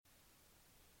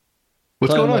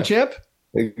What's Hi, going on, Mike. champ?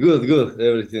 Good,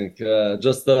 everything.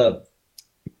 Just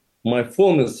my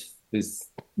phone is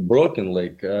broken.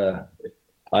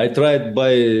 I tried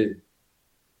by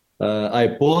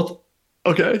iPod.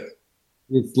 Okay.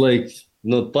 It's like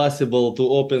not possible to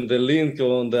open the link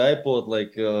on the iPod.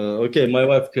 Okay, my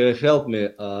wife helped me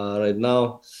right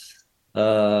now.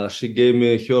 She gave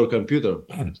me her computer.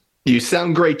 You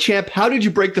sound great, champ. How did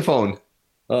you break the phone?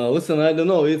 Listen, I don't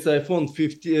know. It's iPhone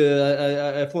 50,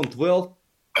 iPhone 12,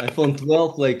 iPhone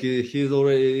 12.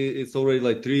 It's already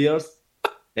like 3 years.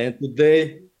 And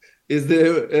today is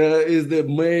the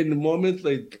main moment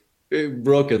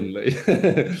broken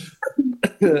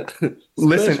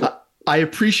Listen, special. I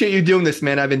appreciate you doing this,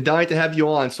 man. I've been dying to have you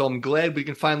on, so I'm glad we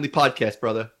can finally podcast,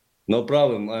 brother. No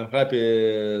problem. I'm happy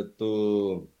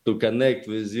to connect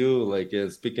with you,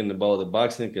 speaking about the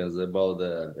boxing and about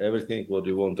everything what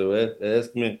you want to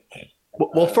ask me.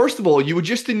 Well, first of all, you were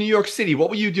just in New York City. What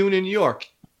were you doing in New York?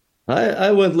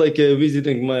 I went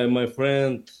visiting my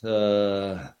friend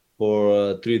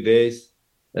for 3 days,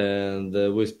 and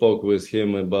we spoke with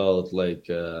him about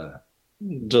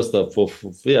just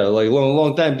yeah, like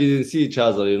long time didn't see each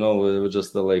other. We were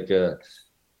just we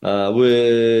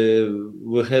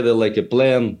had a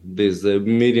plan this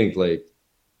meeting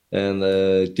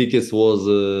and tickets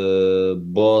was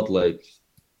bought like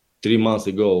 3 months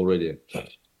ago already.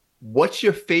 What's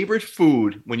your favorite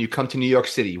food when you come to New York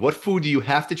City? What food do you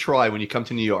have to try when you come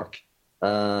to New York?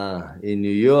 In New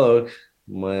York,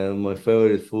 my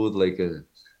favorite food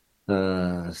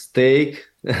steak,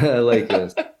 like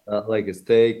a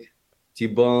steak,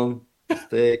 T-bone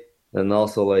steak, and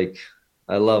also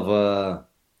I love uh,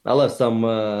 I love some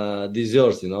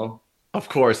desserts. Of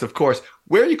course, of course.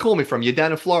 Where are you calling me from? You're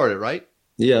down in Florida, right?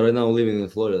 Yeah, right now I'm living in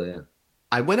Florida. Yeah.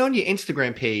 I went on your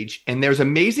Instagram page and there's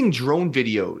amazing drone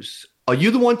videos. Are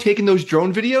you the one taking those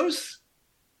drone videos?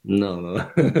 No, no.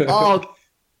 Oh,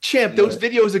 champ, those No,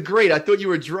 videos are great. I thought you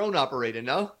were a drone operator,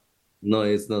 no? no,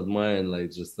 it's not mine.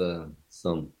 Like just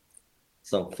some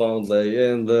found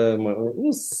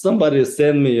and somebody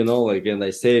sent me, and I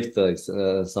saved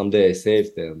someday I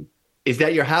saved them. Is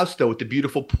that your house though, with the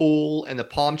beautiful pool and the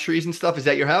palm trees and stuff? Is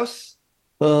that your house?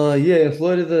 Yeah, in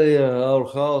Florida, yeah, our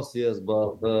house, yes,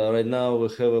 but right now we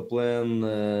have a plan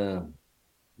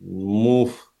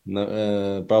move.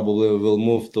 Probably we'll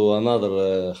move to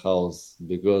another house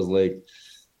because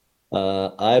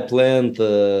I planned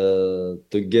to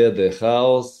get a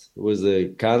house with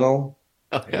a canal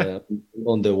Okay. uh,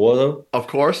 on the water. Of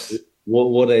course.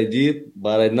 What I did,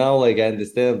 but right now I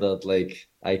understand that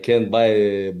I can't buy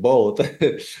a boat,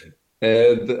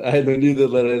 and I don't need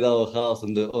right now a house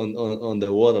on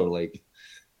the water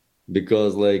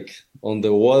because on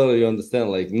the water you understand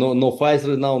no fights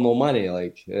right now, no money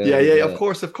Yeah, and yeah, of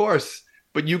course, of course.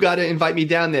 But you got to invite me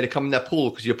down there to come in that pool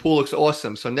because your pool looks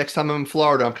awesome. So next time I'm in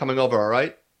Florida, I'm coming over, all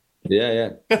right? yeah,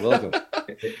 welcome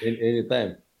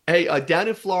anytime. Hey, down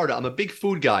in Florida, I'm a big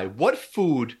food guy. What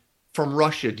food from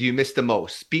Russia do you miss the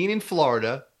most? Being in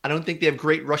Florida, I don't think they have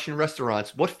great Russian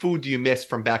restaurants. What food do you miss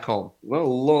from back home? Well,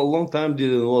 long time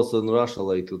didn't was in Russia,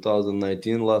 like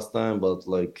 2019 last time, but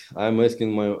I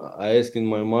asking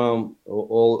my mom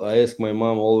all I ask my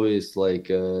mom always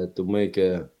to make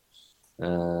a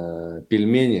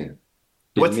пельмени.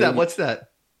 What's that? Пельмени, What's that?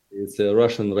 it's a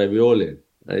Russian ravioli.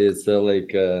 It's I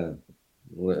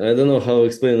don't know how to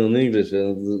explain in English.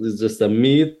 It's just a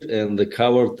meat and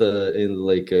covered in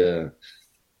like a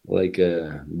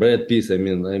bread piece. I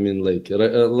mean like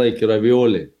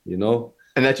ravioli.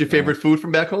 And that's your Uh, favorite food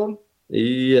from back home?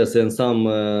 yes, and some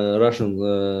Russian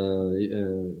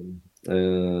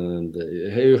and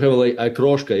you have like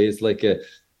akroshka. It's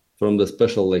from the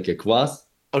special like a kvass.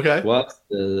 Okay.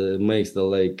 Kvass makes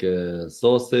the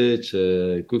sausage,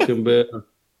 cucumber,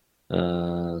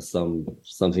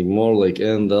 something more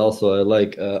and also I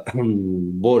like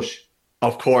borscht.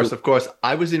 Of course, of course.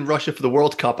 I was in Russia for the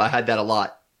World Cup. I had that a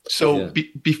lot. So Yeah.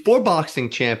 before boxing,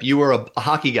 champ, you were a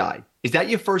hockey guy. Is that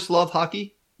your first love,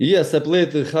 hockey? Yes, I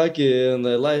played hockey and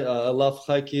I love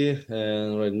hockey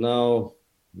and right now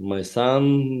my son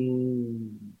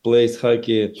plays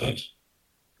hockey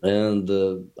and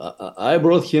I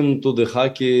brought him to the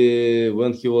hockey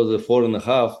when he was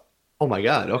 4.5. Oh my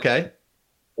God. Okay.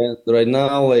 And right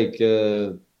now,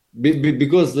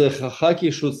 because the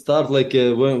hockey should start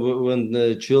when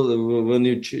when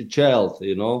you child,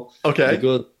 Okay.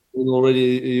 because when already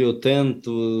you're 10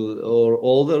 to or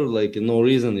older, no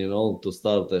reason, to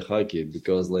start the hockey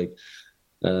because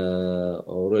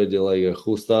already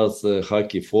who starts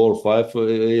hockey 4 or 5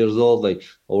 years old,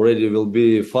 already will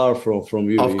be far from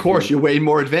you Of course, you're way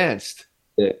more advanced.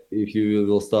 if you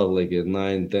will start at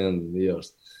 9, 10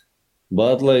 years.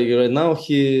 But like right now,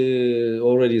 he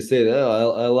already said,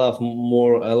 I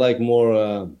like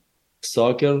more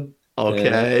soccer, and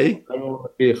Okay. I don't want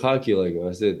to be hockey. Like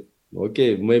I said,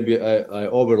 okay, maybe I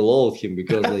overload him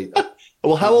because like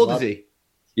Well, how old is last he?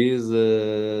 he's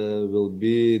will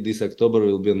be this October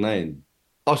will be 9.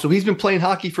 Oh, so he's been playing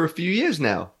hockey for a few years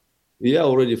now. Yeah,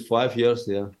 already 5 years.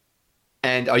 Yeah.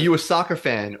 And are you a soccer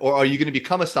fan, or are you going to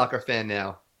become a soccer fan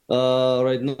now?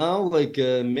 Right now, like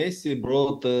Messi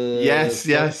brought Yes,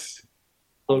 yes.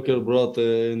 soccer brought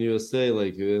in USA,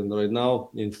 like and right now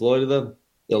in Florida,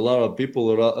 a lot of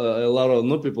people, a lot of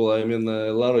no people, I mean,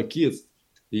 a lot of kids,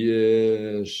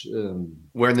 yeah,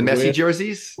 Wearing the Messi wear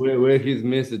jerseys? wear his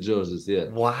Messi jerseys. Yeah,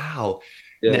 Wow.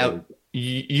 yeah. Now,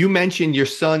 you mentioned your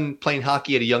son playing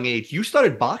hockey at a young age. You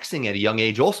started boxing at a young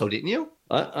age also, didn't you?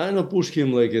 I don't push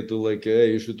him like to like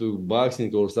hey, you should do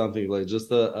boxing or something like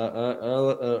just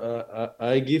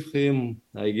I give him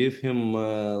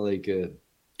like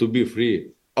to be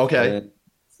free Okay. and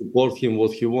support him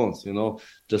what he wants,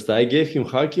 just I gave him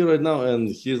hockey right now and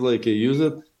he's like use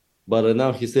it, but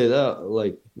now he said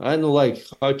like I don't like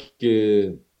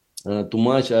hockey too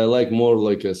much, I like more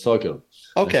like soccer.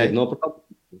 I said Okay. no problem.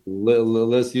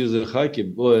 Let's use the hockey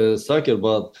soccer,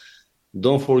 but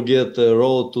don't forget the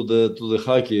road to the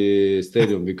hockey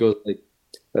stadium because like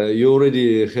you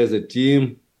already has a team,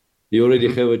 you already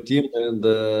Mhm. have a team, and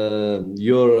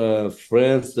your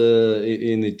friends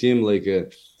in the team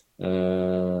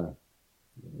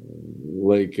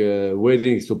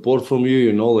waiting support from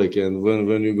you, like and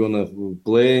when you're gonna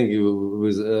playing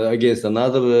with against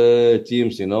another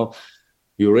teams,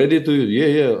 you ready to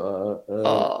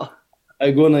Uh, I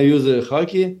gonna use a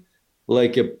hockey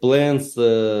like a plants.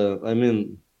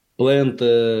 Plant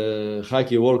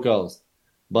hockey workouts,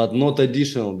 but not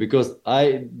additional because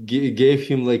I gave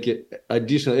him like a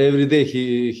additional every day.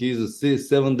 He's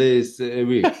 7 days a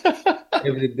week,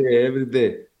 every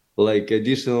day, like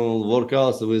additional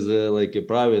workouts with like a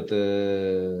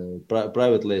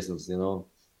private lessons,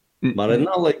 But right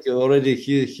now, like already,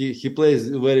 he plays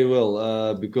very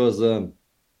well because.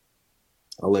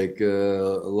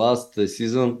 Last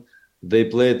season they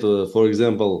played for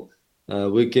example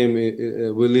we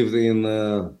lived in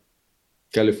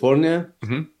California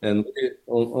mhm. and we,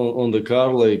 on the car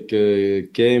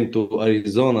came to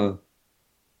Arizona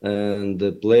and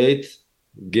played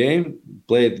game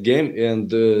and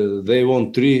they won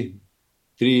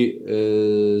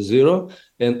 3-0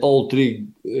 and all three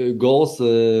goals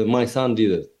my son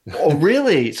did it. Oh,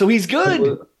 really? So he's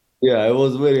good. Yeah, I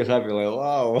was very happy like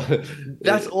wow.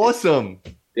 That's awesome.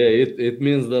 Yeah, it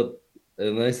means that,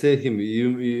 and I said him,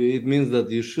 it means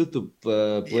that you should to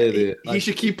Yeah, play the he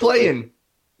should hockey. keep playing.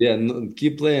 Yeah,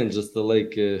 keep playing, just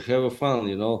have a fun,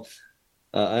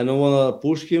 I don't wanna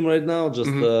push him right now, just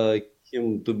Mhm. him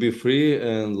to be free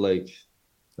and like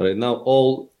right now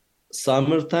all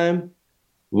summertime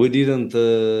we didn't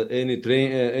any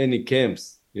camps,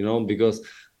 because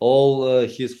all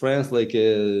his friends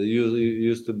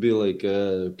used to be like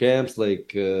camps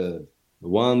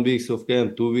 1 week of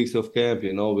camp, 2 weeks of camp,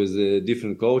 with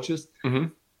different coaches.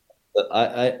 Mhm.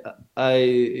 I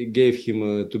gave him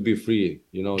to be free,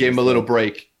 Gave him a just little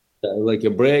break. like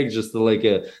a break, just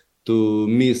to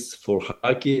miss for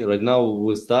hockey. Right now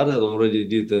we started already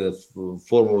did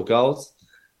 4 workouts,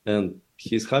 and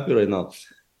he's happy right now.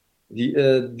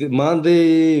 The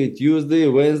Monday, Tuesday,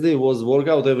 Wednesday was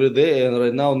workout every day, and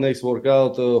right now next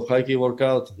workout, hockey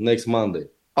workout next Monday.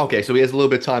 Okay, so he has a little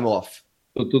bit of time off.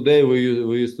 So today we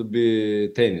used to be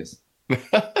tennis.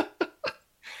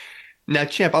 Now,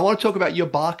 Champ, I want to talk about your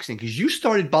boxing because you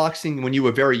started boxing when you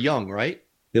were very young, right?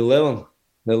 11,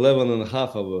 11 and a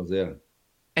half I was there.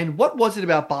 And what was it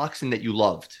about boxing that you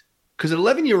loved? Because at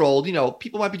 11-year-old,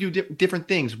 people might be doing different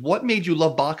things. What made you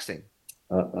love boxing?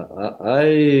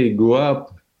 I grew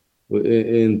up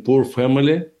in poor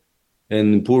family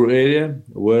and poor area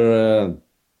where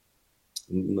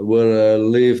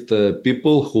lived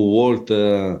people who worked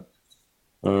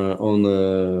on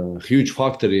a huge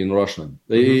factory in Russia.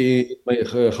 Hmm. In my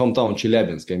hometown,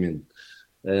 Chelyabinsk, I mean.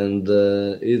 And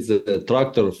it's a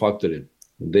tractor factory.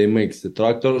 They make the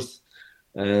tractors.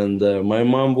 And my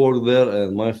mom worked there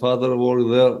and my father worked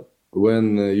there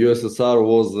when USSR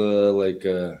was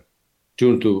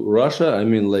turned to Russia. I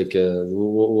mean,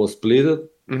 was split.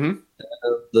 Hmm.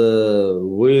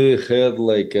 We had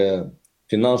like a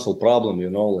financial problem,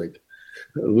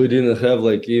 we didn't have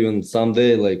like even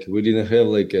someday like we didn't have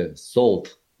like a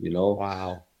salt.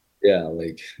 Wow. Yeah,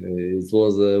 like it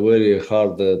was very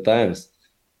hard times.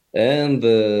 And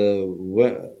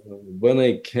when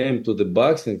I came to the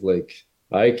boxing, like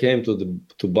I came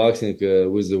to boxing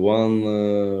with the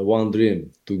one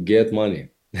dream to get money.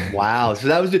 Wow. So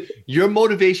that was your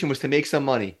motivation was to make some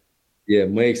money. Yeah,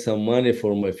 make some money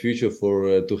for my future,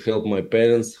 for to help my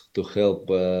parents, to help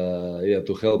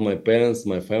my parents,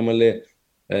 my family,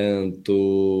 and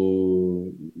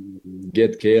to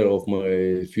get care of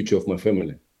my future of my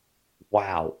family.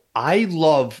 Wow. I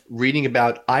love reading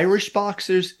about Irish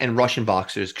boxers and Russian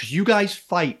boxers because you guys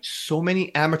fight so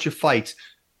many amateur fights.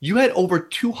 You had over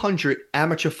 200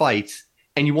 amateur fights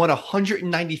and you won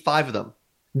 195 of them.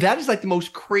 That is like the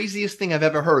most craziest thing I've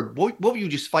ever heard. What were you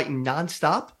just fighting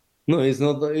nonstop? No, it's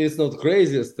not. It's not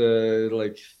craziest.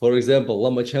 Like for example,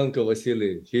 Lomachenko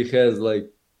Vasily. He has like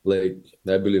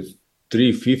I believe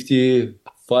 350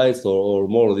 fights or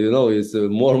more. You know, it's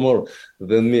more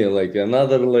than me. Like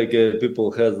another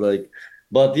people has like,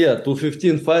 but yeah,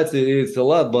 215 fights. It's a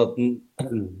lot. But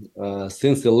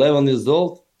since 11 years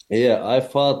old, yeah, I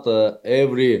fought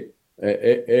every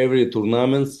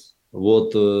tournaments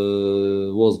what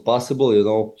was possible. You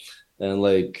know, and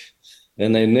like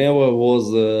and I never was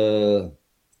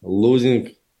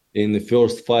losing in the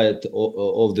first fight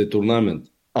of the tournament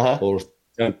Uh-huh. or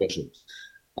championships.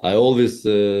 I always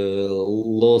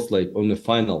lost like on the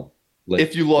final, If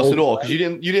like you lost at all all, because you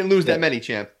didn't lose yeah, that many,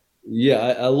 champ. yeah.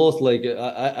 I lost like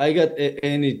I got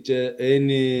any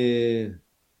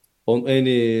on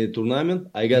any tournament.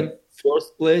 I got Mhm. first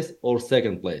place or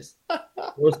second place,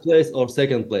 first place or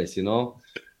second place. You know.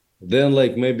 Then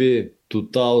like maybe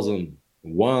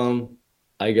 2001,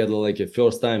 I got like a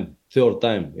third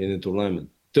time in the tournament.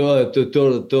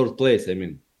 Third place, I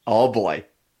mean. Oh boy.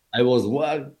 I was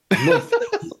what?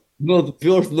 Not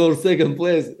first nor second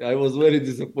place. I was very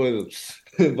disappointed.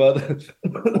 but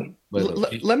but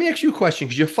okay. Let me ask you a question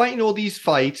because you're fighting all these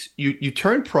fights. You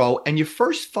turn pro, and your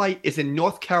first fight is in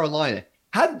North Carolina.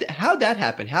 How'd that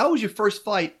happen? How was your first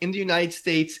fight in the United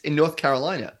States in North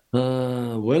Carolina?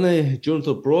 When I turned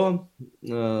to pro,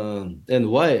 and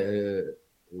why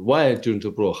I turned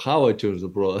to pro, how I turned to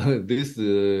pro, this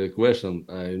question,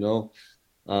 I know.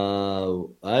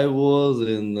 I was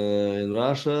in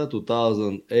Russia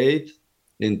 2008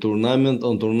 in tournament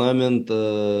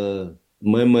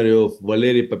memory of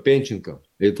Valery Papenchenko.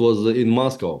 It was in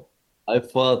Moscow. I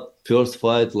fought first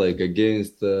fight like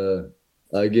against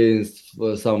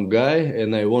some guy and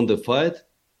I won the fight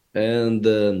and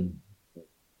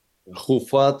who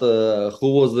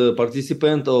was the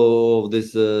participant of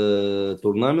this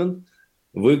tournament.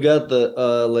 We got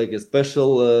like a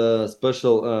special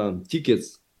tickets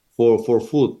for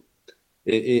food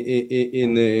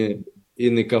in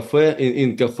a cafe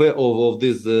in cafe of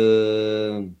this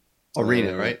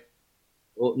Arena, uh, right?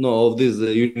 no of this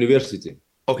university, you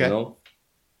Okay. know.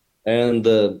 And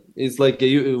it's like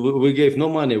we gave no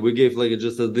money. We gave like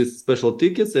just this special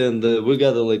tickets, and we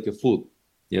got like a food.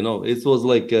 You know, it was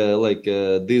like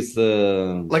this.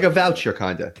 Like a voucher,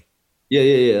 kind of. Yeah.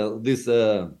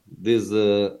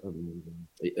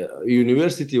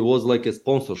 University was like a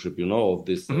sponsorship, you know, of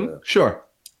this. Sure.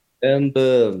 And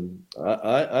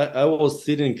I was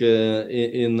sitting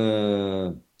in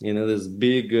this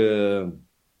big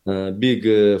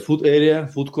food area,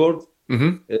 food court.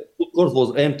 Hmm. Food court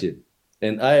was empty,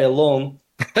 and I alone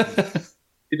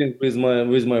sitting with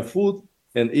my food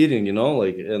and eating, you know,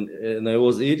 like and I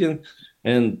was eating,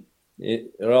 and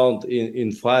around in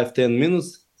 5-10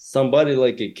 minutes, somebody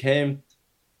like came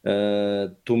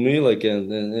to me like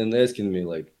and asking me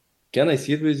like, "Can I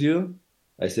sit with you?"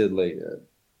 I said like.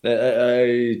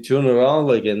 I turn around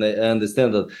like and I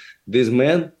understand that this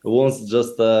man wants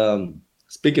just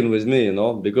speaking with me, you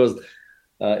know, because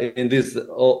in this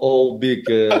all big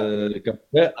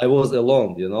cafe, I was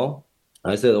alone, you know.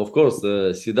 I said, of course,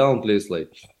 sit down, please,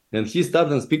 like. And he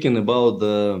started speaking about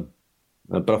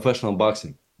professional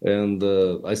boxing, and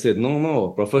I said, no,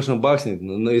 professional boxing,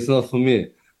 no, it's not for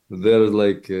me. There's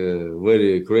like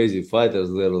very crazy fighters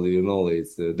there, you know,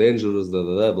 it's dangerous,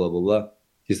 blah blah blah.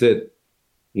 He said,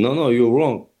 no, you're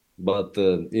wrong. But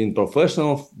in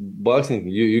professional boxing,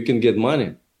 you can get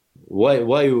money. What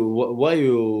are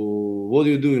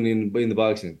you doing in the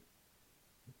boxing?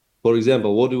 For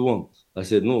example, what do you want? I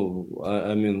said, no,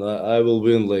 I mean, I will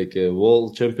win like a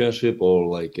world championship or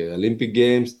like Olympic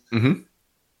games. Hmm.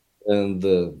 And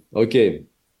okay,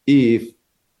 if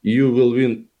you will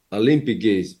win Olympic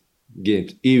games,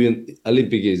 even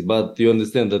Olympic games, but you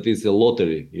understand that it's a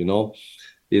lottery, you know,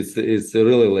 it's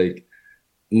really like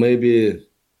maybe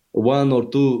one or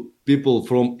two people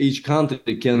from each country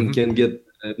Hmm. can get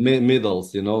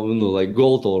medals, you know, like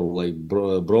gold or like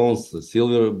bronze,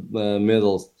 silver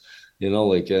medals, you know,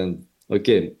 like and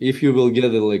okay, if you will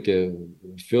get like a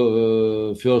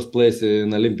first place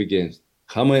in Olympic Games,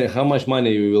 how much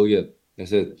money you will get? I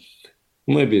said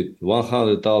maybe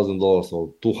 $100,000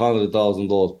 or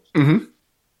 $200,000, Hmm.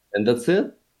 and that's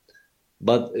it.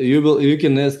 But you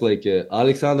can ask like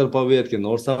Alexander Povetkin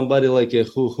or somebody like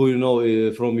who you know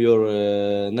from your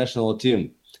national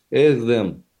team. Ask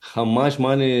them how much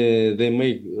money they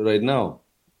make right now,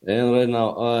 and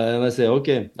I say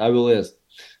okay, I will ask,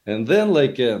 and then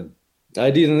like I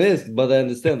didn't ask, but I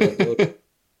understand that of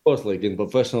course like in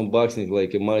professional boxing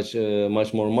like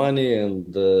much more money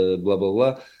and blah blah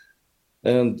blah,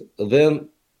 and then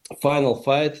final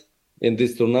fight in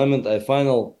this tournament, I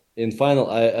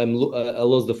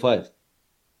lost the fight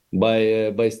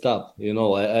by stop. You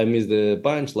know, I missed the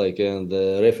punch like, and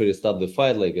the referee stopped the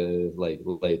fight like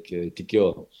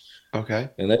TKO, Okay.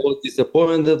 and I was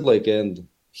disappointed. Like, and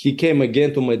he came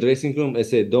again to my dressing room. I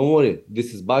said, "Don't worry,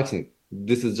 this is boxing.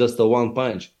 This is just a one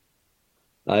punch.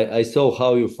 I saw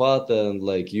how you fought and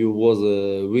like you was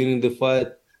winning the fight,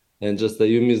 and just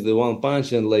you missed the one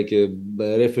punch and like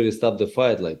referee stopped the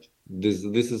fight. Like this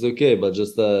is okay, but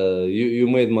just you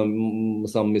made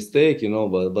some mistake, you know,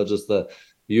 but just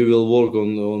you will work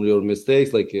on your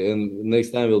mistakes, like, and next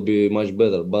time will be much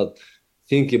better. But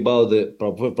think about the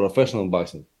professional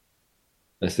boxing."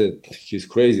 I said, "He's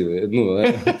crazy." No,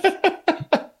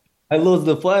 I lost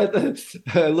the fight.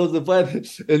 I lost the fight,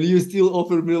 and you still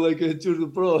offer me like a tour de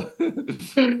pro.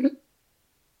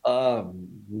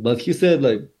 But he said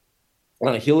like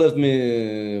he left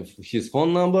me his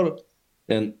phone number,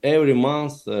 and every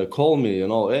month call me. You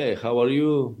know, hey, how are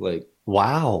you? Like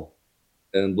Wow.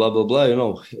 and blah blah blah. You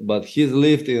know, but he's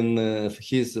lived in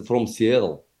he's from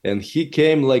Seattle, and he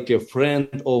came like a friend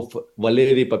of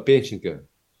Valery Papenchenko,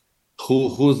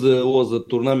 who's was a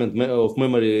tournament of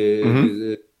memory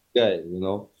Hmm. guy. You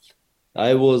know.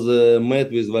 I was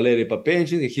met with Valery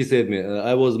Papenchin. He said me,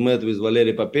 I was met with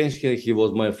Valery Papenchin. He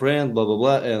was my friend, blah, blah,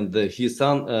 blah. And his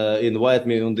son invited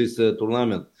me on this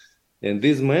tournament. And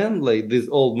this man, like this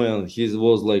old man, he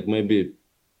was like maybe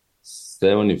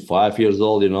 75 years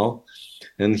old, you know.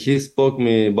 And he spoke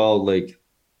me about like,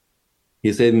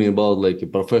 he said me about like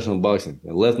professional boxing.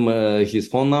 And left his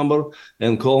phone number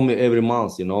and called me every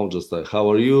month, you know, just like,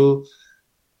 how are you?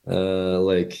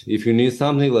 Like if you need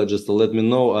something like just let me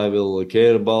know. I will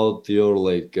care about your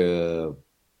like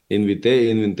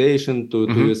invitation to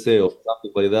Hmm. USA or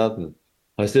something like that.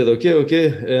 I said okay,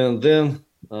 and then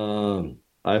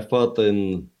I fought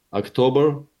in October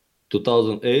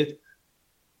 2008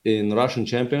 in Russian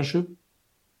Championship,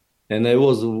 and I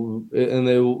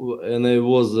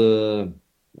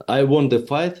won the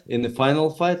fight. In the final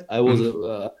fight Hmm.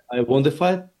 I won the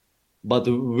fight, but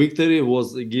victory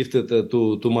was gifted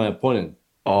to my opponent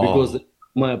because Oh,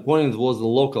 my opponent was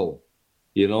local,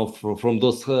 you know, from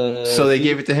those so they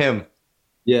gave cities. it to him.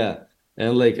 Yeah,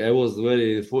 and like I was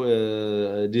very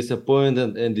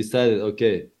disappointed and decided,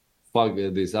 okay, fuck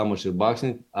this amateur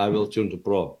boxing. I will turn to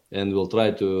pro and will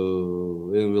try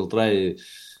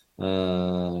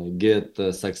get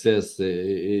success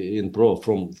in pro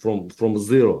from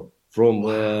zero,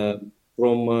 Wow.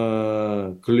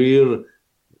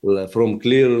 from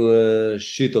clear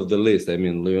sheet of the list. I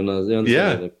mean, you understand what I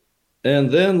Yeah. mean?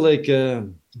 And then like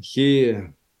he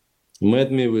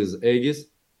met me with Aegis,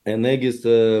 and Aegis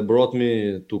brought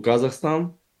me to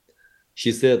Kazakhstan.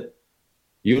 He said,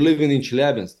 "You living in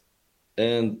Chelyabinsk,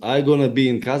 and I gonna be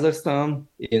in Kazakhstan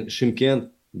in Shymkent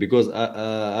because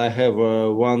I have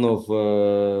one of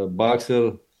boxer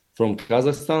from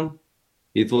Kazakhstan.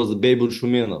 It was Beibul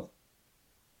Shumenov,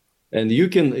 and you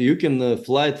can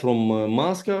fly from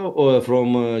Moscow or from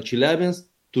Chelyabinsk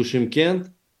to Shymkent.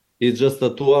 It's just a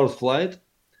 2 hours flight.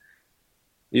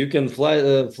 You can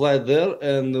fly there,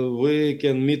 and we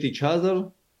can meet each other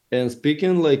and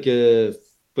speaking like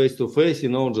face to face. You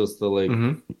know, just like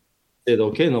Hmm. said,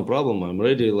 okay, no problem. I'm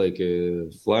ready. Like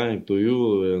flying to you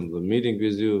and meeting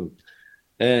with you.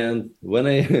 And when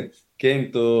I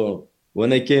came to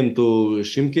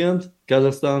Shymkent,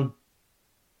 Kazakhstan,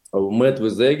 I met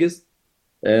with Zegis,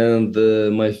 and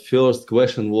my first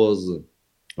question was,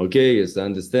 okay, yes, I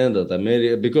understand that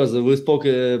America, because we spoke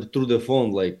through the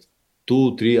phone like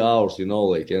 2 3 hours, you know,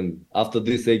 like, and after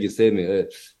this, Zegis said me,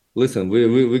 listen,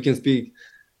 we can speak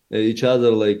each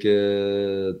other like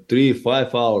 3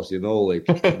 5 hours, you know, like,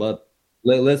 but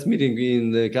let's meeting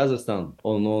in Kazakhstan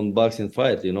on boxing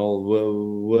fight, you know,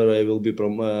 where I will be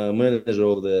manager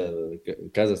of the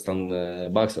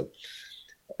Kazakhstan boxer.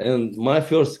 And my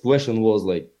first question was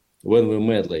like, when we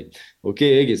met, like,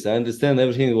 okay, Egis, I understand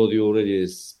everything what you already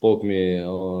spoke me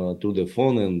through the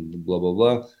phone and blah blah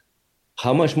blah.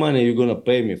 How much money are you gonna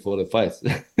pay me for the fights?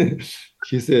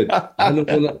 He said, I'm not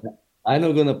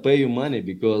gonna pay you money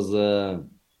because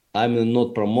I'm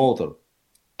not promoter.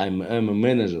 I'm a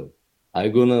manager. I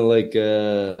gonna like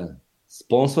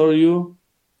sponsor you,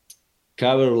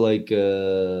 cover like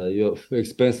your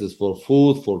expenses for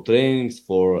food, for trainings,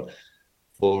 for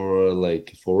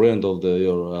like for rent of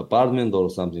your apartment or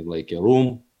something like a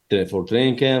room for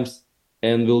training camps,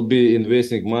 and we'll be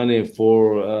investing money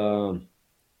for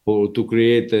to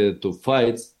create to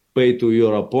fights, pay to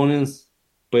your opponents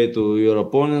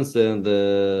and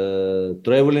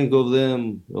traveling of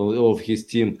them of his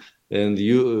team and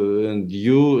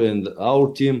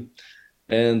our team.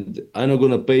 And I'm not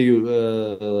gonna pay you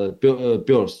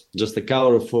purse, just a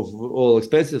cover for all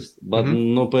expenses, but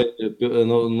Mm-hmm.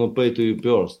 no pay to you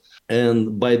purse.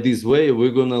 And by this way,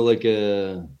 we're gonna like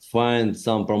find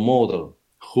some promoter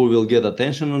who will get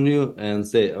attention on you and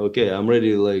say, okay, I'm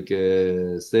ready, like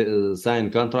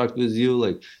sign contract with you,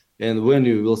 like. And when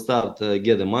you will start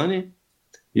get the money,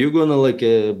 you're gonna like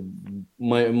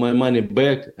my money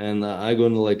back, and I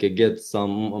gonna like get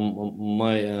some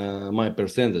my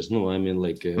percentage. No, I mean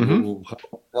like Mm-hmm.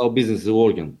 how business is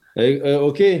working.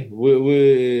 Okay,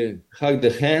 we hugged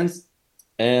the hands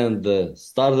and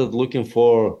started looking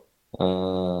for.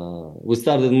 We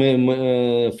started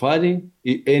fighting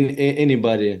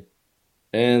anybody,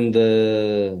 and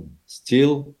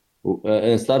still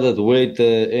and started wait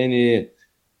any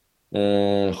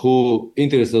who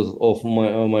interested of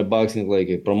my boxing, like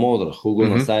a promoter who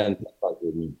gonna Mm-hmm. sign contract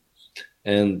with me.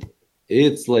 And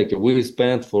it's like we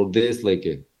spent for this like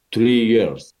 3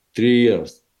 years,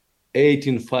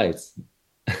 18 fights.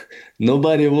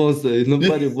 Nobody wants me,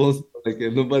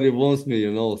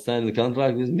 sign the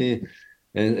contract with me.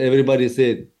 And everybody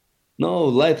said, no,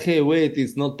 light heavyweight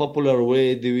is not popular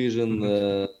weight division.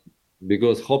 Mm-hmm.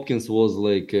 Because Hopkins was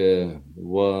like,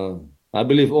 I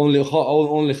believe only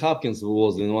Hopkins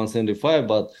was in 175,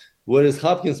 but where is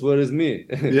Hopkins? Where is me?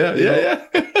 Yeah, you know, yeah,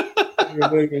 yeah.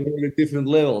 very different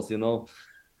levels.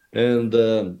 And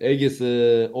Aegis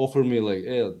offered me like,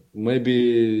 hey, maybe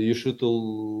you should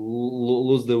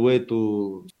lose the weight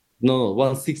to no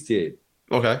 168.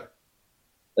 Okay.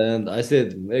 And I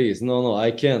said, Aegis, no,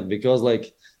 I can't because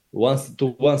like once to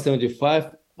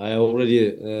 175, I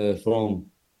already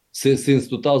since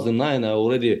 2009, I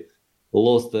already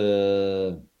lost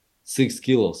 6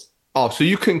 kilos. Oh, so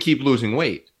you couldn't keep losing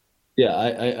weight. Yeah,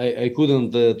 I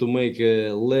couldn't to make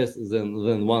less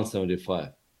than 175.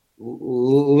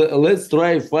 Let's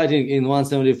try fighting in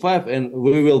 175, and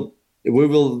we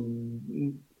will.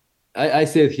 I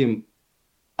said him,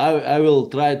 I will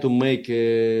try to make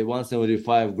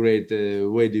 175 great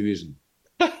weight division.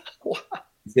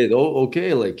 He said, "Oh,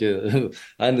 okay. Like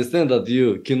I understand that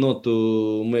you cannot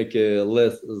to make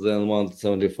less than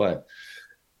 175."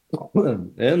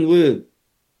 And we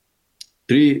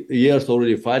 3 years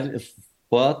already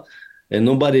fought, and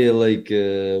nobody like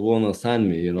wanna sign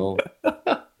me.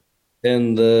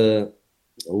 And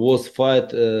was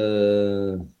fight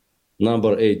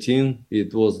number 18.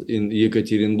 It was in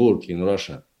Yekaterinburg in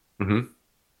Russia. Mm-hmm.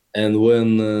 And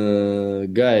when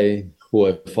guy who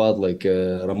I fought like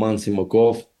Roman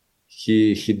Simakov,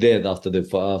 he dead after the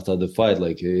fight.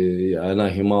 Like I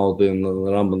knocked him out in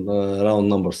round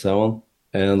number 7,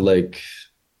 and like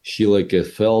he like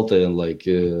felt and like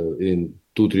in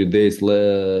 2-3 days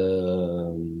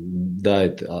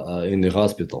died in the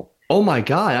hospital. Oh my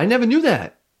God, I never knew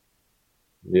that.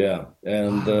 Yeah,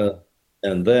 Wow.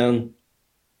 and then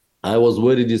I was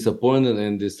very disappointed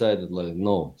and decided like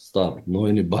no, stop, no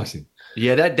any boxing.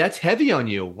 Yeah, that's heavy on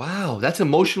you. Wow, that's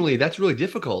really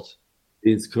difficult.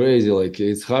 It's crazy. Like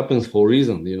it happens for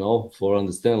reason, for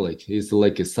understand. Like it's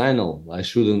like a signal. I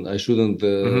shouldn't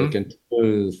Mm-hmm.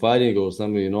 continue fighting or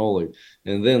something, Like,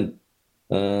 and then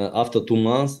after 2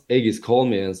 months, Aegis called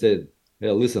me and said,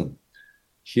 "Hey, listen,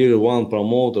 here one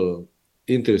promoter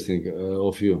interesting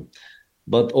of you,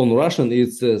 but on Russian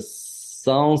it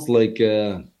sounds like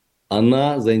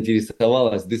она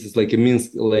заинтересовалась. This is like it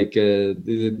means like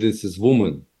this is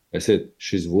woman." I said,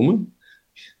 "She's woman?"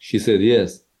 He said,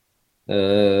 "Yes."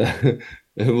 uh,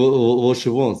 what she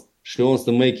wants. She wants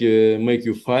to make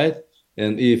you fight,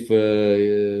 and if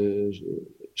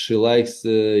she likes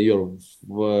your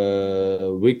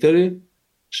victory,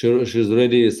 she's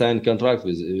ready to sign contract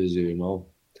with you.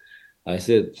 I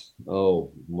said,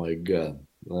 "Oh my God."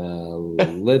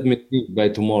 Let me think by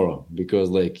tomorrow because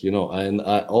like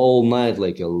I all night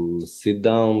like sit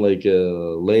down like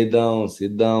lay down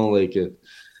sit down like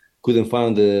couldn't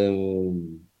find a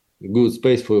good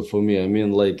space for me. I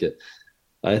mean, like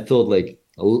I thought like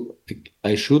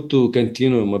I should to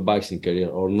continue my boxing career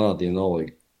or not,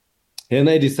 like. And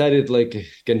I decided like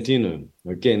continue.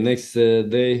 Okay, next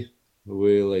day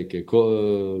we like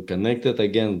connected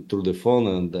again through the phone,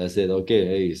 and I said, okay,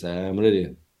 hey, I'm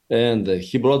ready. and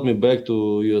he brought me back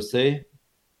to USA,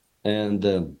 and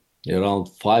around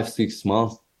 5 6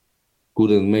 months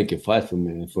couldn't make a fight for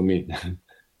me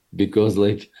because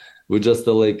like we just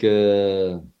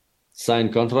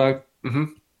signed contract Hmm.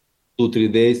 2 3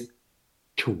 days.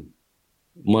 Choo.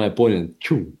 My opponent,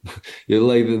 choo. Yeah,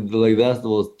 like that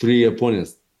was three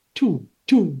opponents, choo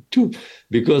choo choo.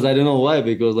 Because I don't know why.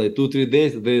 Because like 2 3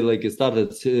 days they like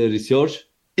started research.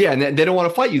 Yeah, and they don't want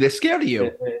to fight you. They're scared of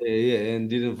you. Yeah, and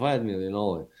didn't fight me.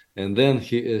 And then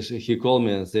he called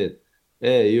me and said,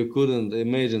 "Hey, you couldn't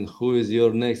imagine who is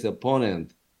your next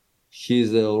opponent.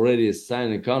 He's already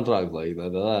signed a contract like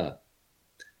that.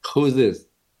 Who is this?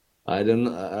 I don't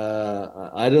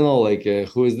know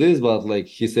who is this, but like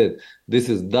he said, this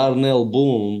is Darnell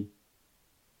Boone.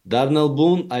 Darnell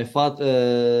Boone, I fought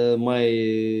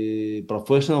my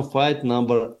professional fight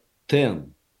number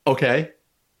 10, Okay.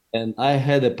 and I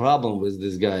had a problem with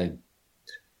this guy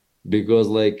because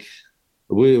like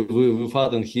we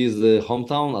fought in his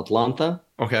hometown, Atlanta,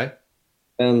 Okay.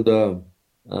 and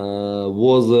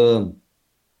was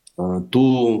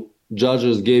two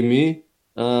judges gave me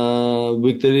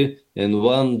victory, and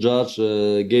one judge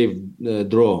gave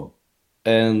draw,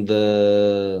 and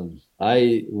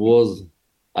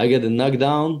I get a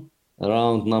knockdown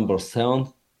around number 7,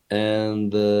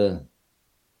 and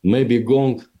maybe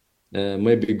Gong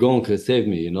saved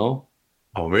me. Oh,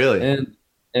 really?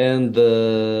 And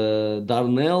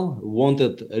Darnell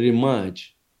wanted a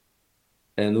rematch.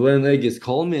 And when Aegis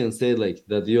called me and said like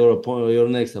that your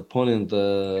next opponent,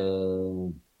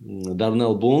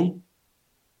 Darnell Boone,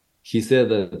 he said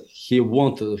that he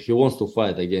wants to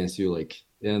fight against you,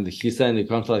 and he signed the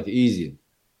contract easy.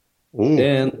 Ooh.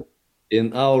 And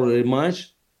in our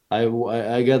rematch, I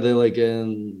got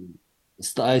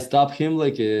I stopped him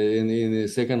in the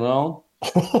second round.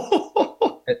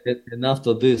 And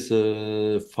after this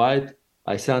fight,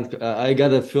 I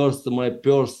got my first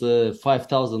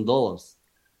 $5,000.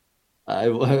 I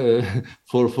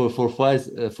for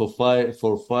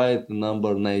fight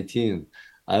number 19.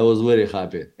 I was very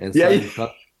happy and Yeah. signed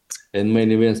and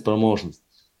main events promotions.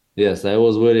 Yes, I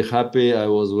was very happy. I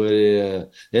was very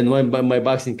and my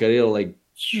boxing career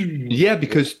Yeah,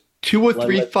 because two or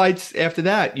three like fights after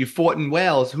that, you fought in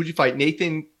Wales. Who'd you fight?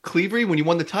 Nathan Cleavery when you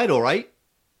won the title, right?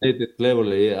 it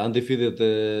cleverly, yeah, undefeated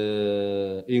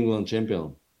England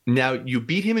champion. Now you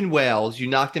beat him in Wales. You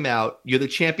knocked him out. You're the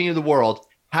champion of the world.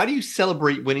 How do you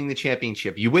celebrate winning the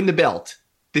championship? You win the belt.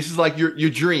 This is like your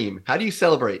dream. How do you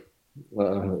celebrate?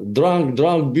 Drunk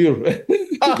beer,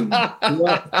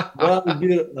 drunk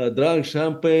beer, drunk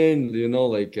champagne.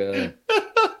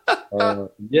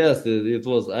 Yes, it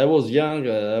was. I was young.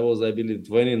 I was, I believe,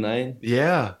 29,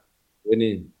 Yeah,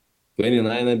 20,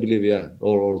 29, I believe, yeah,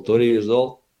 or 30 years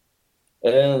old.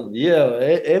 And yeah,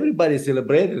 everybody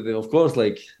celebrated. Of course,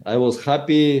 like I was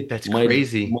happy. that's My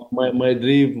crazy. my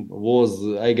dream was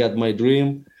I got my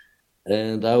dream,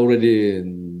 and I already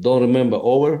don't remember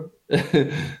over,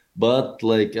 but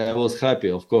like I was happy,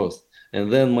 of course.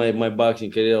 And then my boxing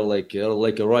career like a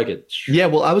rocket. Yeah,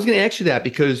 well, I was going to ask you that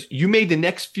because you made the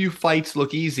next few fights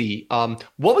look easy.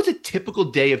 What was a typical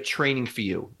day of training for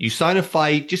you? You sign a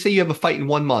fight, just say you have a fight in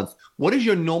 1 month. What is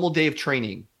your normal day of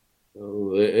training?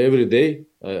 Every day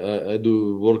I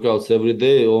do workouts every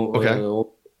day. Okay.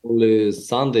 Only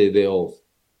Sunday day off.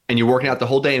 And you're working out the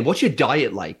whole day. And what's your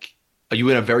diet like? Are you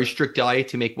in a very strict diet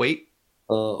to make weight?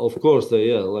 Of course,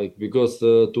 yeah, like because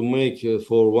to make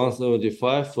for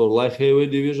 175 for light heavyweight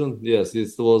division, yes, it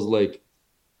was like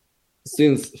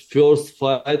since first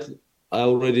fight I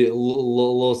already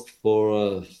lost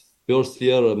for first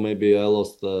year. Maybe I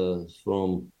lost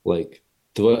from like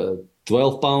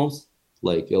 12 pounds,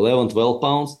 like 11 12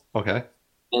 pounds, Okay.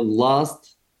 and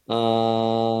last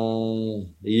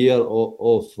year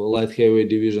of light heavyweight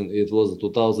division, it was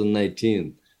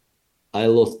 2019. I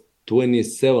lost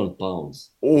 27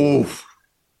 pounds. Oof.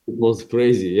 It was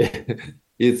crazy.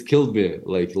 It's killed me.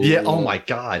 Yeah. Oh my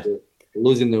God.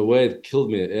 Losing the weight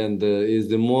killed me, and is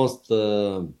the most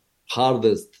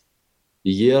hardest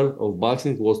year of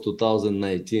boxing was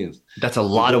 2019. That's a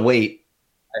lot of Because weight.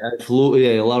 I flew,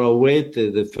 yeah, a lot of weight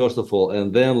the first of all,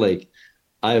 and then like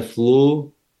I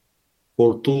flew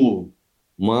for 2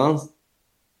 months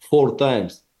 4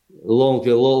 times, long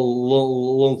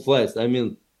flights. I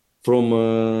mean, from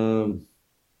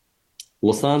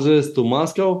Los Angeles to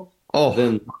Moscow, Oh,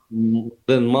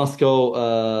 then Moscow,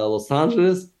 Los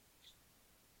Angeles,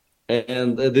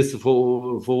 and this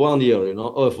for 1 year,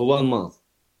 or for 1 month.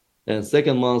 And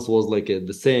second month was like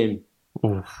the same.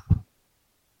 oof.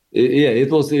 Yeah, it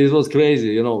was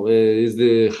crazy. It's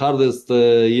the hardest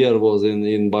year was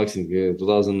in boxing,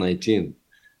 2019.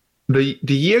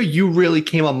 The year you really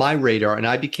came on my radar and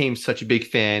I became such a big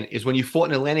fan is when you fought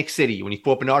in Atlantic City, when you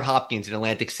fought Bernard Hopkins in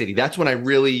Atlantic City. That's when I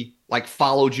really like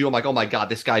followed you. I'm like, oh my God,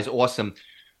 this guy's awesome.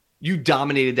 You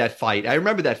dominated that fight. I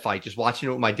remember that fight, just watching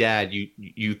it with my dad.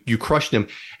 You crushed him.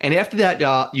 And after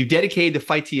that, you dedicated the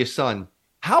fight to your son.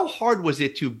 How hard was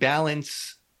it to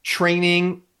balance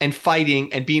training and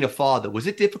fighting and being a father? Was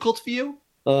it difficult for you?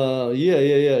 Yeah.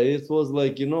 It was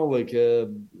like,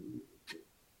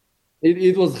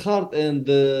 it was hard, and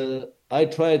I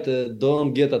tried to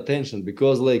don't get attention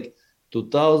because like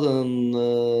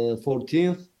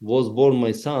 2014 was born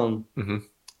my son, Hmm.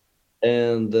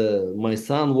 and my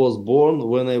son was born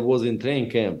when I was in training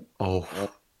camp. Oh, Uh,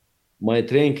 my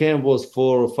training camp was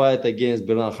for a fight against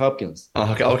Bernard Hopkins,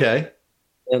 okay. Okay.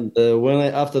 and when I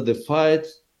after the fight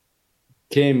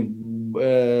came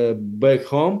back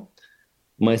home,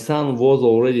 my son was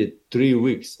already 3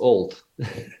 weeks old.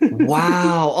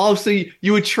 Wow. Oh, so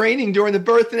you were training during the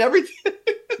birth and everything.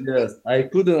 Yes, I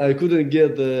couldn't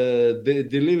get the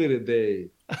delivery day.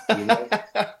 You know,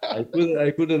 I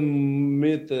couldn't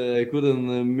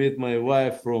meet my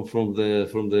wife from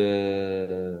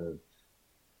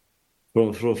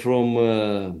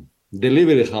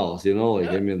delivery house. Like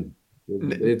I mean,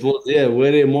 it was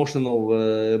very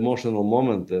emotional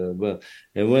moment. But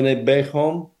and when I back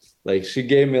home, like she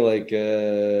gave me like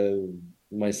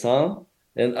my son,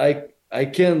 and I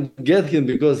can't get him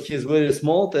because he's very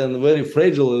small and very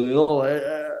fragile.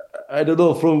 I don't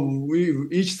know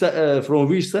each side from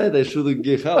which side I should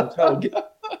get how get.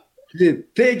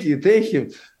 Take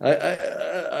him.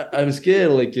 I'm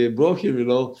scared. Like I broke him,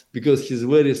 because he's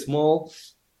very small,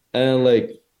 and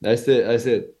like I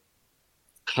said,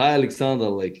 hi Alexander.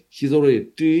 Like he's already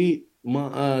 3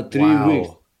 weeks.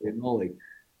 Wow. Like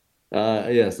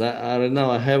yes. Right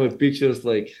now I have a pictures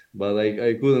like, but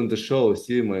I couldn't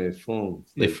see my phone.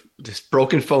 Like If this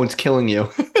broken phone's killing you.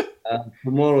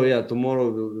 tomorrow, yeah, tomorrow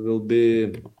will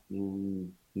be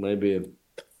maybe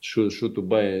should to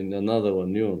buy another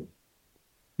one new.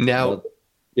 Now, But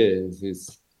yeah,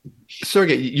 it's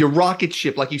Sergey, your rocket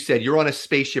ship, like you said, you're on a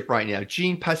spaceship right now.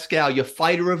 Jean Pascal, your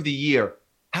fighter of the year.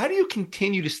 How do you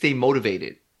continue to stay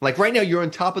motivated? Like right now, you're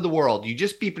on top of the world. You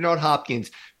just beat Bernard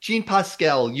Hopkins. Jean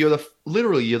Pascal, you're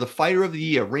the fighter of the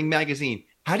year, Ring Magazine.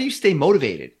 How do you stay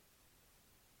motivated?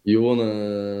 you wanna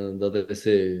that I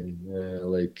say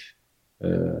like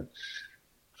uh,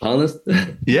 honest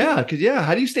Yeah,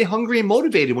 how do you stay hungry and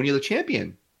motivated when you're the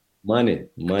champion? money,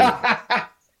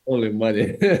 only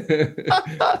money.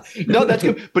 No, that's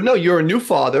good. But no, you're a new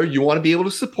father. You want to be able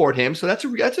to support him. So that's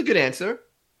a good answer.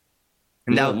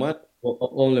 No, Now,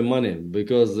 only money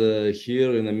because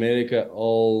here in America,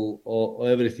 all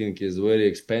everything is very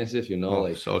expensive. oh,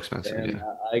 Like, so expensive. and Yeah.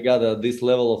 I got this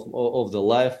level of the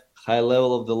life, high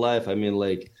level of the life. I mean,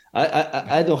 like,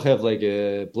 I don't have like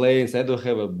planes, I don't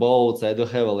have boats, I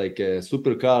don't have like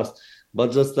supercars,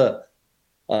 but just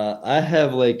I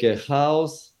have like a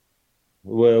house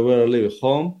where I live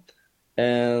home,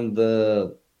 and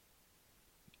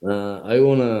I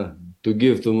wanna to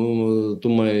give to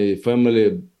my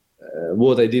family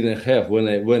what I didn't have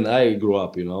when I grew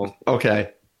up,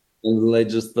 Okay. and like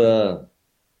just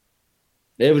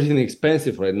everything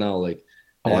expensive right now, like,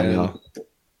 Oh, I and know.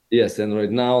 yes, and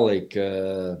right now like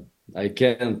I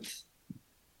can't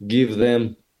give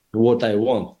them what I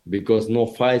want because no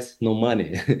fights, no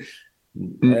money,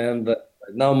 and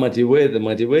now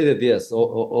motivated, yes,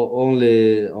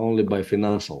 only by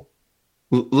financial.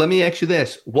 Let me ask you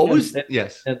this. What And, was, and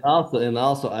yes. and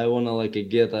also I wanna like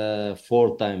get a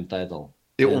four-time title.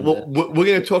 And We're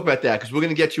going to talk about that because we're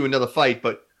going to get you another fight.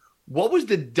 But what was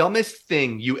the dumbest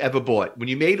thing you ever bought? When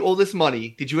you made all this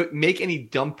money, did you make any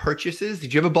dumb purchases?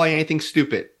 Did you ever buy anything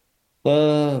stupid?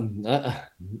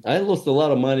 I lost a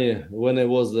lot of money when I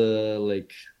was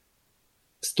like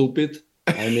stupid.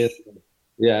 I mean,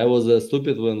 yeah, I was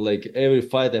stupid when like every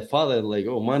fight I fought and like,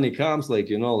 oh, money comes, like,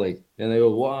 like, and I go,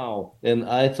 wow. And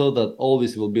I thought that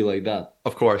always will be like that.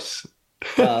 Of course.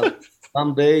 But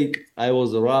someday I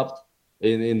was robbed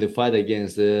in the fight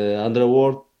against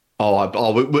Underworld. I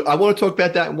want to talk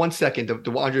about that in 1 second,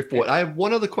 the 104. I have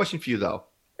one other question for you, though.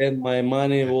 And my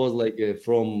money was like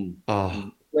from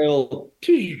Oh, well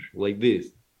like this,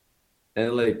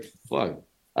 and like fuck,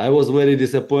 I was very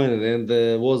disappointed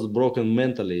and was broken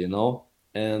mentally, and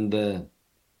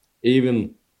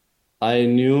even I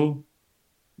knew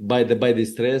by the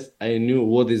stress I knew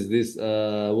what is it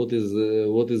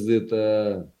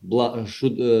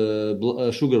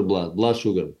sugar blood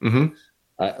sugar. hmm.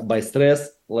 By stress,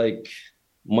 like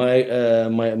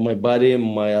my body,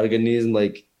 my organism,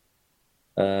 like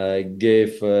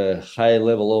gave a high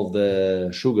level of the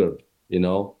sugar, you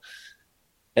know,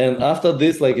 And after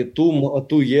this, like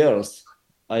 2 years,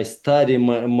 I study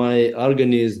my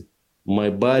organism, my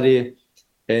body,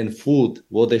 and food,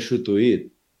 what I should to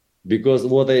eat. Because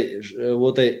what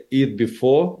I eat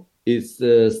before, it's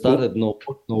started no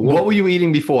What were working. you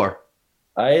eating before?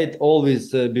 I ate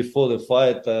always before the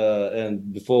fight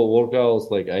and before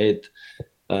workouts, like I ate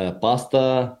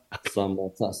pasta, some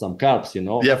carbs,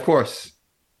 Yeah, of course.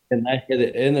 and I had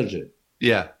the energy.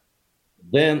 Yeah.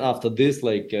 Then after this,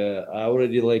 like I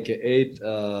already like ate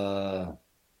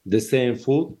the same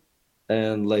food,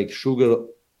 and like sugar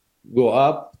go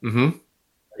up. Mm-hmm.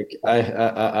 Like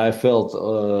I felt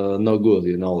no good,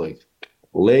 like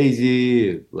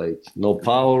lazy, like no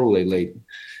power, like.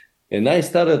 And I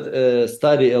started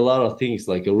study a lot of things,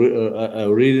 like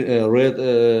read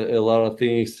a lot of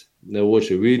things,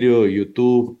 watch a video,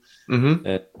 YouTube, Mm-hmm.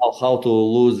 how to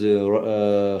lose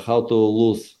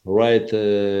right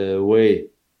way,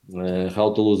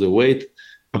 how to lose a weight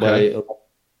Okay. by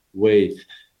weight,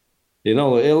 a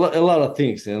lot of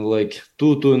things. And like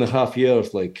 2.5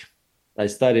 years, like I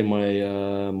study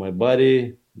my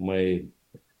body, my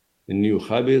new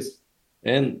habits,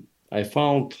 and I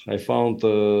found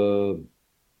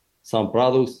some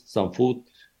products, some food,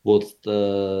 what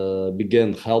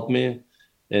began help me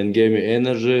and gave me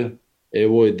energy,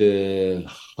 avoid the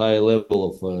high level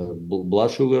of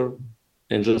blood sugar,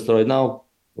 and just right now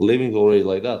living already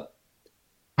like that.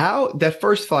 How that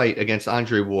first fight against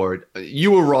Andre Ward,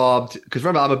 you were robbed because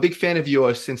remember, I'm a big fan of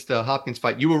yours since the Hopkins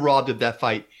fight. You were robbed of that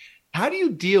fight. How do you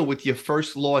deal with your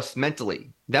first loss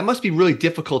mentally? That must be really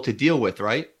difficult to deal with,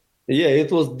 right? Yeah,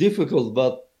 it was difficult,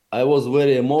 but I was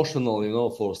very emotional,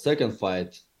 for second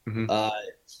fight. Hmm. I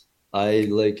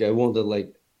I wanted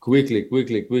like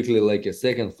quickly like a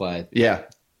second fight. Yeah.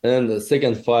 And the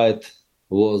second fight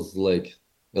was like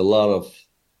a lot of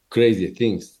crazy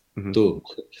things Hmm. too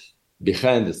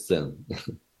behind the scene.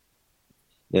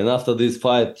 And after this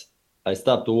fight, I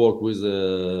stopped to work with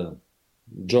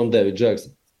John David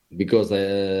Jackson because,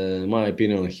 in my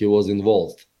opinion, he was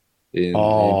involved in in,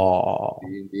 Oh,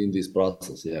 in this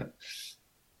process. Yeah,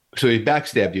 so he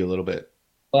backstabbed you a little bit.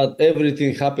 but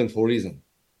everything happened for a reason.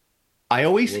 I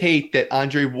always hate that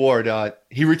Andre Ward,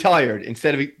 he retired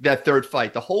instead of that third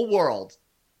fight. The whole world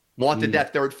wanted Mm. that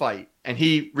third fight, and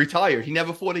he retired. He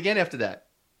never fought again after that.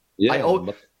 I Yeah, oh,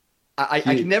 but I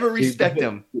can never he respect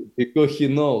him. because he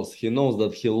knows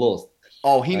that he lost.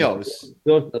 Oh, he I knows.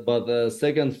 thought, but the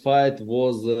second fight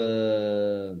was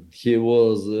he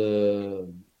was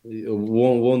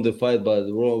won the fight by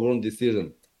the wrong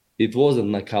decision. It wasn't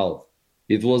knockout.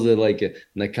 It was like a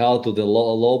knockout to the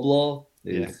low blow.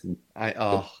 Yeah. It's I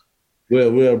but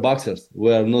oh. we're boxers.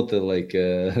 We are not like.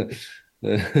 Eh,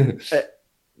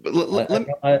 but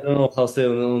I don't know how to say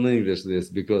in English this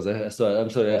because I'm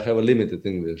sorry, I have a limited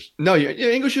English. no, your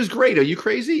English is great. Are you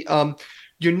crazy?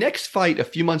 Your next fight a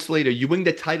few months later, you win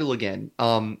the title again.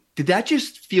 Did that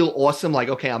just feel awesome? Like,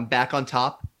 okay, I'm back on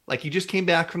top. Like you just came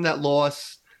back from that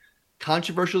loss,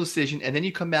 controversial decision, and then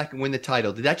you come back and win the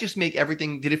title. Did that just make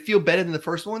everything? Did it feel better than the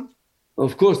first one?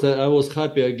 Of course, I was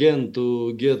happy again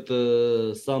to get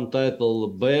some title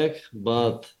back,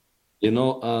 but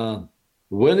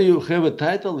when you have a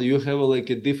title, you have like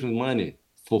a different money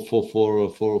for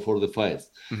the fights.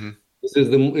 Hmm. This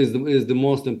is the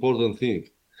most important thing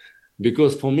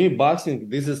because for me, boxing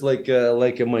this is like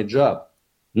my job,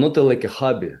 not like a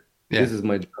hobby. This Yeah. is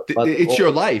my job, It's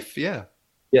your life. Yeah.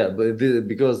 yeah, but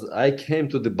because I came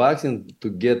to the boxing to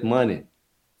get money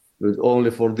only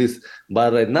for this,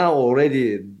 but right now already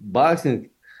boxing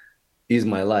is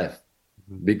my life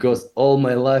Mhm. because all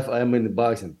my life I'm in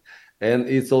boxing, and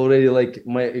it's already like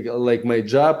my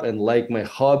job and like my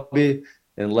hobby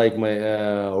and like my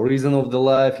reason of the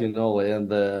life, and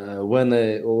when I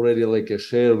already like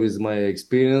share with my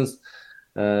experience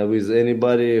with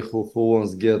anybody who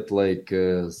wants get like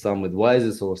some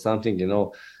advices or something,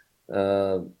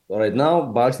 uh, right now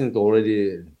boxing already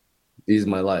is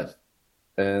my life.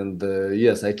 And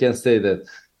yes, I can say that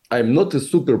I'm not a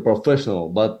super professional,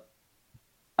 but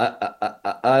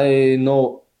I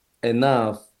know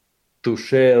enough to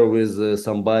share with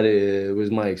somebody with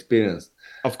my experience,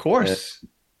 Of uh, course.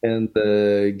 and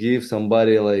give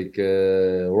somebody like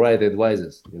right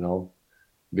advices,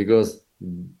 because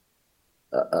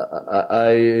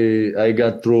I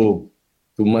got through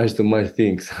too much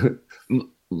things.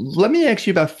 Let me ask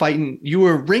you about fighting. You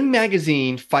were Ring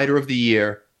Magazine Fighter of the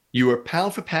Year. You were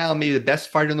pound for pound, maybe the best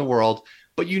fighter in the world,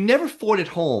 but you never fought at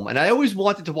home. And I always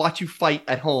wanted to watch you fight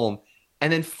at home.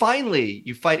 And then finally,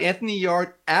 you fight Anthony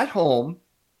Yarde at home.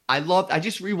 I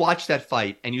just rewatched that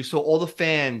fight, and you saw all the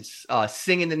fans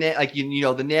singing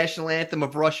the national anthem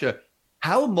of Russia.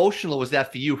 How emotional was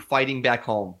that for you fighting back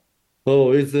home?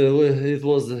 Oh, it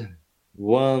was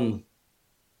one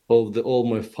of the all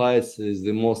my fights is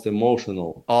the most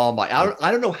emotional. Oh my,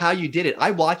 I don't know how you did it.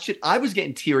 I watched it. I was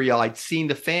getting teary-eyed seeing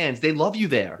the fans. They love you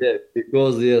there. Yeah,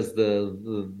 because yes,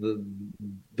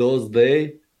 those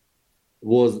day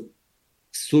was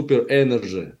super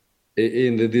energy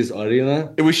in this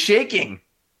arena. It was shaking.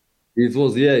 It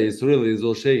was yeah, it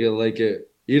was shaking like a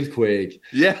earthquake.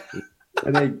 Yeah.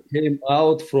 When I came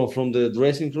out from the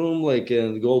dressing room, like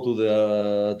and go to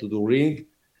the ring,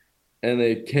 and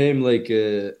I came like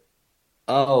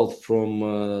out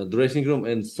from dressing room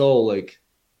and saw like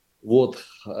what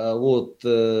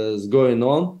is going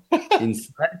on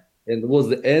inside and was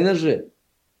the energy.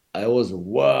 I was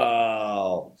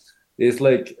wow. It's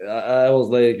like I was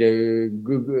like a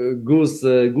goose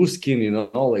skin, you know,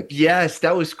 like Yes,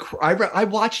 that was I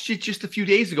watched it just a few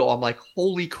days ago. I'm like,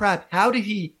 "Holy crap. How'd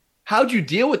you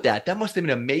deal with that? That must have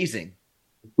been amazing."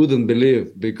 couldn't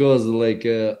believe because like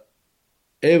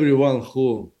everyone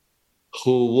who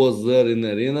was there in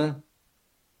the arena,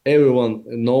 everyone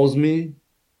knows me,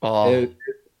 Oh,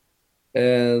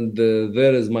 and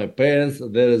there is my parents,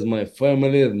 there is my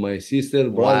family, my sister,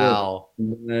 brother, wow.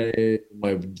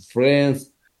 my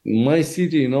friends. My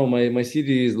city, you know, my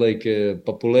city is like a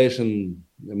population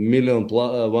million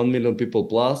plus, 1 million people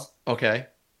plus, Okay.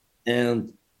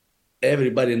 and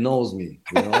everybody knows me.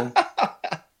 You know,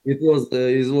 it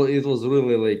was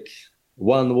really like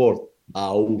one word,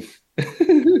 oof.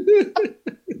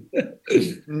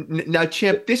 Now,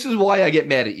 Champ, this is why I get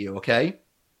mad at you, okay?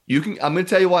 I'm going to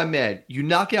tell you why I'm mad. You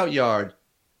knock out Yard.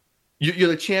 You're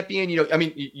the champion. I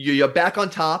mean, you're back on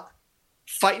top,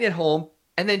 fighting at home.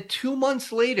 And then 2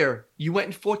 months later, you went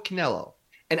and fought Canelo.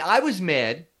 And I was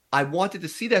mad. I wanted to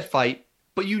see that fight,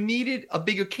 but you needed a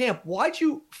bigger camp. Why'd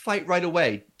you fight right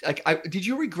away? Like, did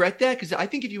you regret that? Because I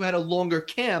think if you had a longer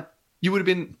camp, you would have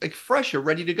been like fresher,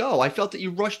 ready to go. I felt that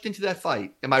you rushed into that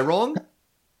fight. Am I wrong?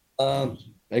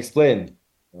 Explain.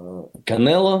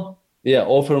 Canelo, yeah,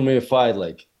 offer me a fight.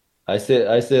 Like I said,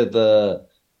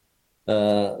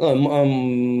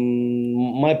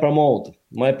 my promoter,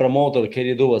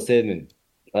 Keriduva said me,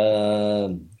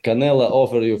 Canelo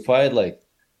offer you fight. Like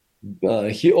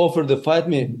he offered to fight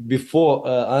me before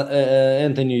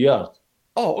Anthony Yarde.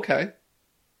 Oh, okay.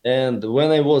 And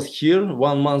when I was here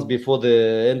 1 month before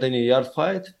the Anthony Yarde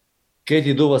fight,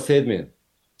 Katie Duva said me,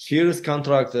 here's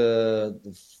contract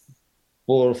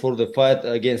for the fight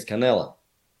against Canelo.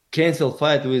 Cancel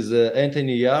fight with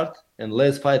Anthony Yarde and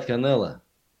let's fight Canelo.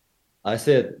 I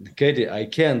said, Katie, I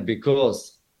can't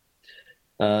because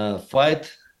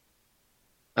fight.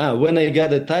 When I got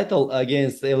the title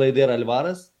against Eleider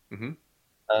Alvarez Hmm.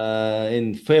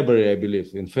 in February, I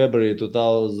believe, in February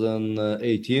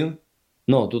 2018.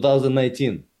 No,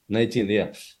 2019. 19,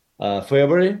 yeah.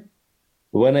 February,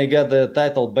 when I got the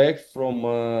title back from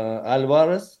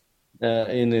Alvarez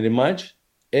in a rematch,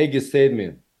 Eggy said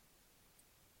me,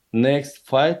 next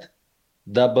fight,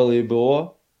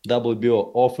 WBO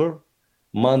offer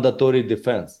mandatory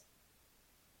defense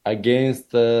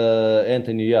against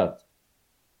Anthony Yarde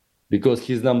because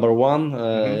he's number one Hmm.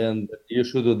 and you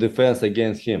should do defense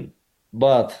against him.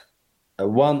 But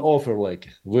one offer, like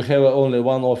we have only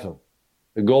one offer.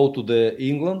 Go to the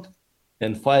England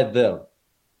and fight there.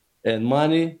 And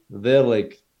money there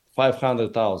like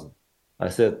 500,000. I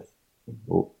said,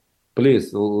 "Oh,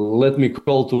 please let me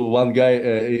call to one guy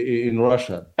in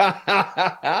Russia."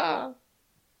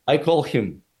 I call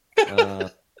him. Uh,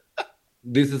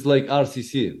 this is like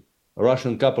RCC,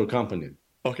 Russian Copper Company.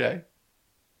 Okay.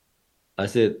 I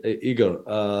said, "Hey, Igor,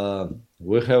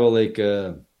 we have like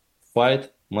a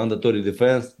fight, mandatory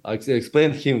defense." I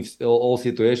explained him all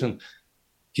situation.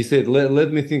 He said,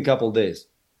 let me think couple days.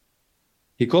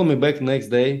 He called me back next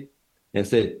day and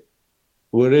said,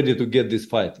 we're ready to get this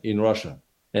fight in Russia.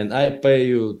 And I pay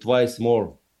you twice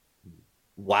more.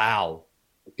 Wow.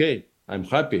 Okay, I'm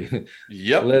happy.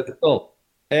 Yep. Let's go.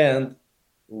 And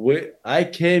I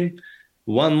came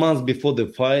 1 month before the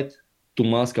fight to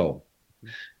Moscow.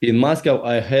 In Moscow,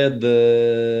 I had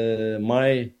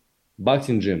my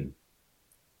boxing gym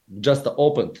just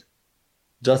opened.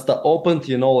 Just opened,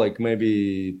 you know, like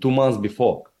maybe 2 months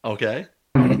before. Okay.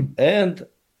 And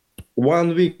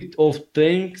 1 week of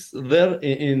trainings there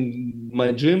in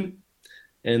my gym,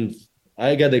 and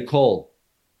I got a call.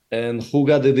 And who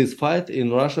got this fight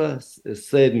in Russia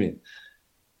said me,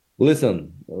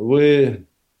 listen, we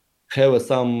have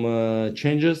some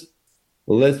changes.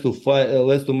 Let's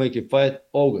to make a fight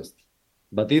August,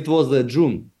 but it was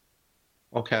June.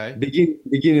 Okay.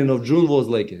 Beginning of June was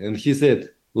like, and he said,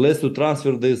 let's to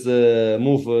transfer this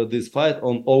move this fight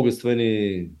on August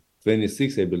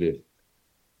 26, I believe.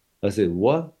 I said,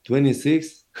 what?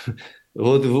 26?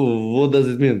 What does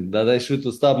it mean? That I should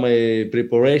to stop my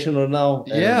preparation or now?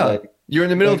 And Yeah. You're in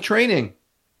the middle of training.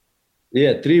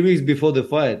 yeah, 3 weeks before the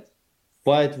fight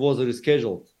was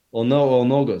rescheduled on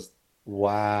August. Yeah.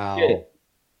 Wow.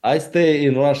 I stay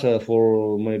in Russia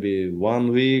for maybe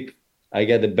 1 week. I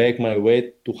get back my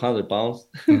weight 200 pounds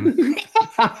Mhm.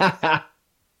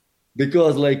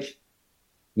 because like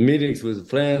meetings with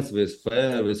friends, with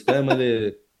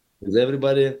family, with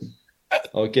everybody.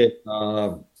 Okay.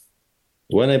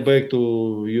 When I back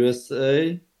to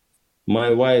USA,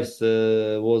 my wife's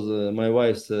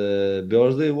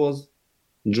birthday was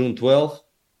June 12th.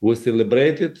 We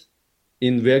celebrated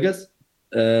in Vegas,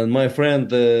 and my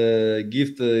friend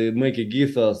make a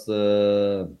gift us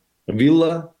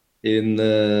villa in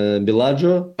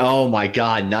Bellagio. Oh my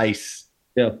God, nice.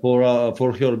 Yeah, for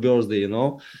her birthday, you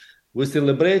know. We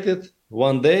celebrated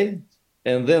one day,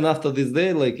 and then after this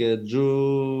day, like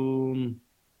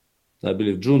I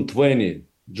believe June 20th,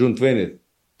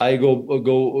 I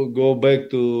go back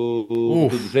to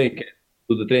the Oof. train camp,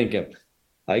 to the train camp.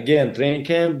 Again, train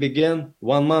camp began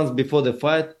 1 month before the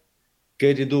fight.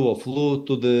 Katie Duva flew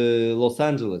to the Los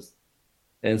Angeles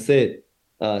and said,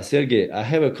 Sergey, I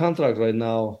have a contract right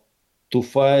now to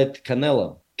fight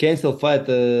Canelo. Cancel fight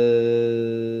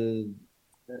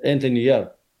Anthony Yarde.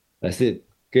 I said,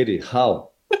 Katie,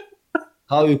 how?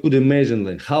 How you could imagine,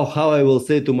 like, how I will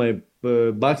say to my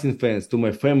boxing fans, to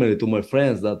my family, to my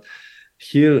friends that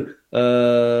here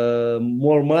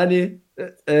more money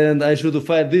and I should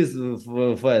fight this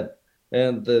fight.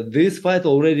 And this fight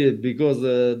already, because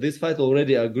this fight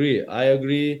already agree. I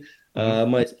agree. Mhm.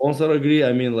 My sponsor agree.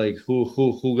 I mean, like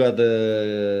who got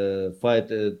the fight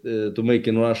to make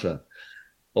in Russia.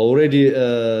 Already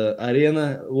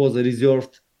arena was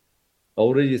reserved.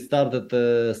 Already started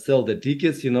sell the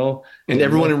tickets. You know, And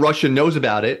everyone in Russia knows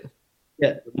about it.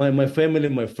 yeah, my family,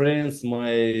 my friends,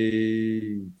 my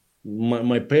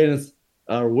parents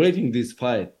are waiting this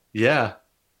fight. Yeah.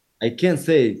 I can't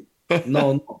say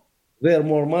no. There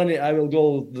more money. I will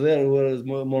go there where is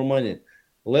more money.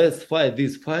 Let's fight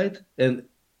this fight, and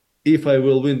if I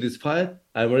will win this fight,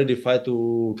 I'm ready to fight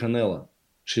to Canelo.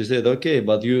 She said, "Okay,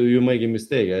 but you make a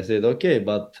mistake." I said, "Okay,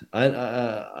 but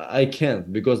I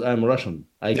can't because I'm Russian.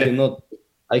 Yeah.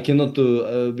 I cannot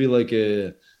be like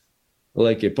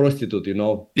a prostitute, you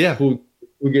know, Yeah. who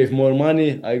gave more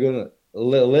money. I gonna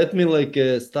let me like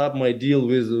stop my deal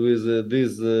with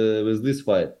this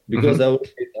fight because Hmm.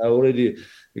 I already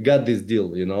got this deal,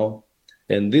 you know,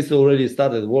 and this already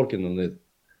started working on it.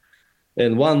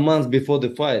 And 1 month before the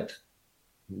fight,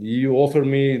 you offer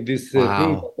me this thing.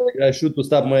 Wow. Like, I should to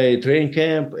stop my train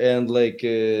camp and like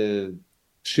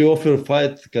she offered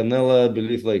fight Canelo, I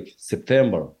believe like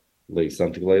September, like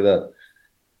something like that.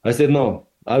 I said no.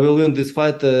 I will win this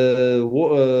fight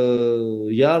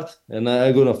yard, and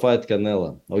I gonna fight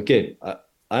Canelo. Okay,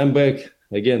 I'm back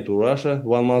again to Russia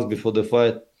 1 month before the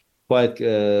fight. Fight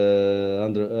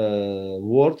under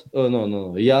ward. Oh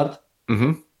no, yard.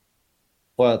 Hmm.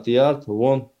 Fight yard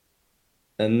won,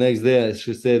 and next day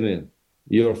she said me,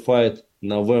 your fight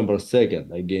November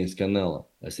 2nd against Canelo.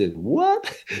 I said what?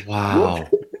 What? Wow.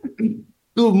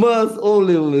 2 months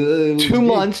only. 2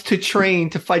 months to train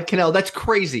to fight Canelo. That's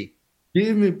crazy.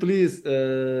 Give me please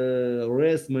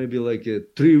rest maybe like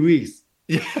 3 weeks,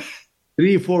 Yeah.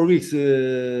 3 4 weeks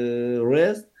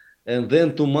rest, and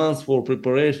then 2 months for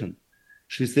preparation.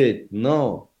 She said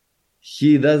no,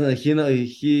 he doesn't, he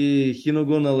not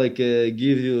gonna like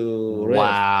give you rest.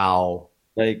 Wow.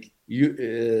 Like you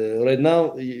right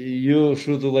now you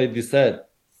should like decide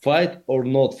fight or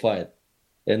not fight.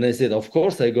 And I said of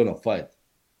course I gonna fight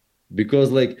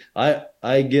because like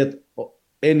I get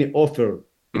any offer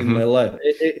in my Hmm. life,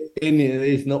 any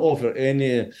it's no offer,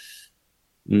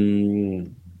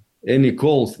 mm, any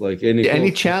calls, like any Yeah, any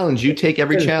calls. challenge, you take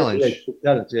every Yeah, challenge.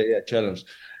 challenge, yeah, challenge,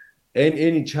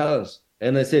 any challenge.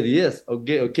 And I said yes,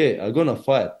 okay, I'm gonna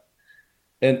fight,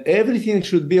 and everything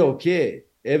should be okay.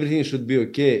 Everything should be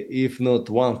okay, if not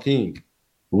one thing.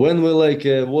 When we like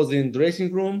was in dressing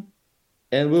room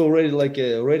and we already like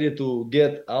ready to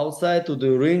get outside to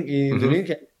the ring in the Hmm. ring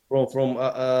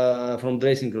from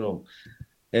dressing room.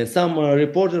 And some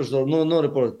reporters or no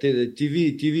reporter,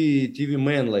 TV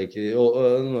man like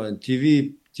no,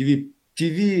 TV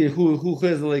who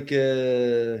has like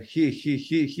he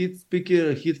hit speaker,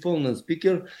 hit phone and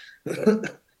speaker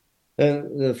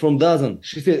and from doesn't.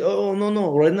 She said, "Oh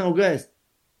no, right now, guys,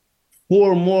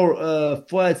 4 more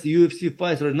fights, UFC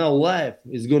fights right now live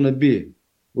is gonna be.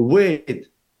 Wait."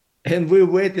 And we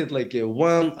waited like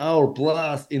 1 hour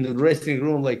plus in the dressing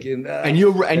room, like in And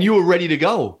you were ready to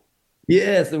go.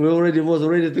 Yes, we already was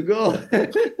ready to go.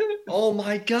 Oh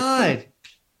my God.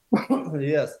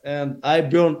 Yes, and I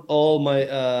burned all my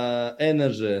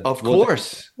energy, Of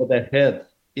course. what I had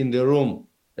in the room,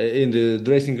 in the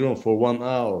dressing room for 1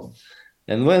 hour.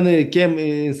 And when I came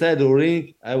inside the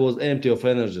ring, I was empty of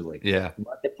energy, like. Yeah.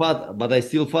 But I fought, but I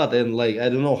still fought, and like I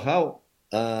don't know how,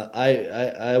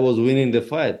 I was winning the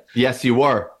fight. Yes, you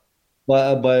were.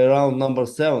 By round number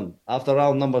seven, after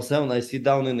round number seven, I sit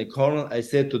down in the corner. I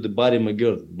said to the body, my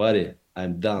girl, buddy,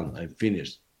 I'm done. I'm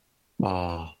finished.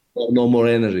 Oh. No more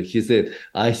energy. He said,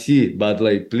 I see, but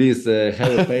like, please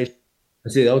have a patience. I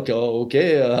said, okay,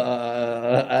 okay.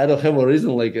 I don't have a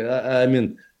reason. Like, I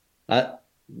mean, I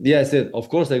yeah, I said, of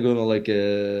course, I'm gonna like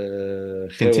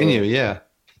have Continue. a, Yeah.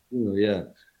 yeah,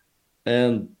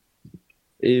 and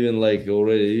even like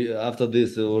already after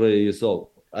this already you saw,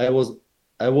 I was,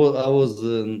 I was,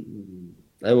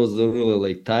 I was really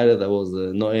like tired. I was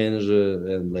no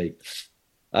energy and like.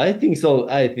 I think so.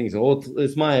 I think so.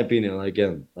 It's my opinion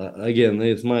again. Again,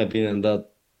 it's my opinion that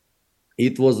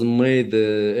it was made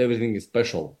everything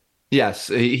special. Yes.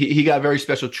 He got very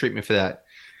special treatment for that.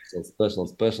 So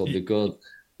special because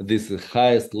this is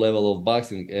highest level of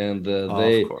boxing, and Of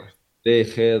course. they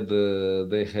had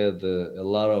a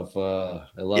lot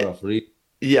Yeah. of re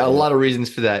Yeah. A yeah, lot of reasons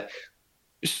for that.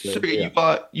 So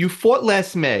yeah, you fought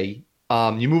last May.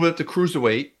 You moved up to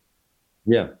cruiserweight.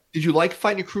 yeah. Did you like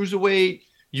fighting a cruiserweight?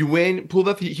 You win.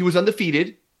 Pulev, he was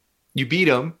undefeated. You beat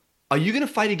him. Are you going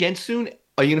to fight again soon?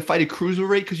 Are you going to fight a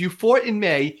cruiserweight? Because you fought in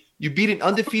May. You beat an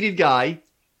undefeated guy.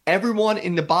 Everyone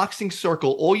in the boxing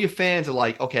circle, all your fans are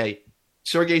like, okay,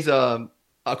 Sergey's a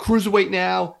cruiserweight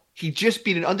now. He just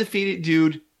beat an undefeated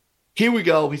dude. Here we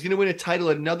go. He's going to win a title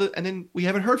at another. And then we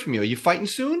haven't heard from you. Are you fighting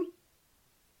soon?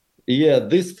 Yeah,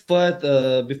 this fight,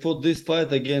 before this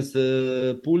fight against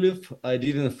Pulev, I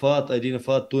didn't fight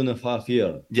 2.5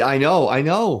 years. Yeah, I know. I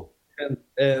know.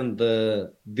 And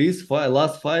this fight,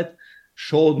 last fight,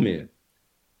 showed me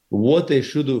what I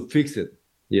should have fixed it,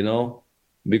 you know,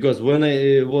 because when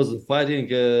I was fighting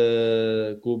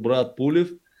Brad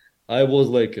Pulev, I was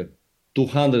like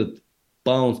 200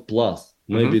 pounds plus,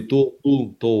 Hmm. maybe two,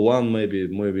 one,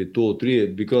 maybe two or three,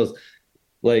 because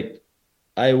like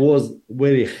I was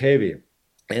very heavy,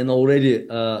 and already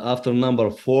after number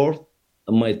four,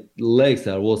 my legs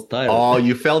I was tired. Oh,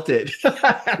 you felt it.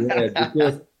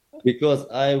 Yeah, because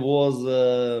I was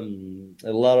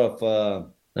a lot of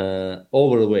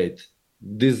overweight.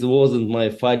 This wasn't my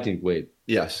fighting weight.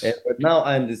 And Yes. right now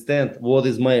I understand what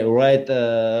is my right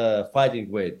fighting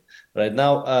weight. Right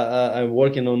now I'm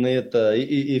working on it.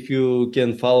 If you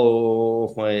can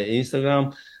follow my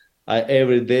Instagram, I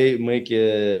every day make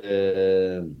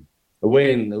a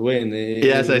weigh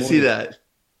Yes, in I the see morning, that.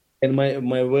 and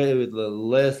my weight with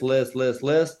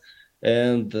less,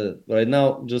 and right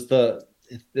now just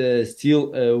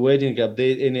still waiting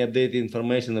update any update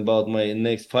information about my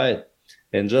next fight,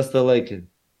 and just like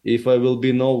if I will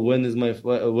be know when is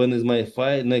my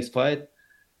fight next fight,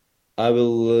 I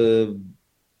will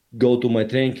go to my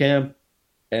training camp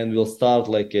and we'll start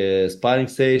like a sparring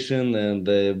session and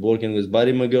working with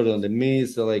body McGirt on the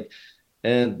knees, so like,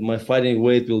 and my fighting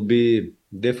weight will be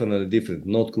definitely different,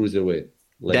 not cruiserweight,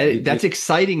 like That's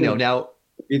exciting though.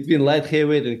 between light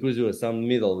heavyweight and cruiserweight, some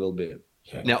middle will be.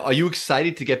 Now, are you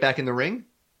excited to get back in the ring?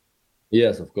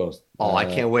 Yes, of course. Oh, I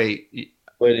can't wait.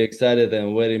 Very excited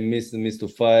and very miss to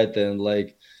fight, and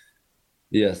like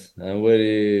yes, I'm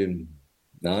very.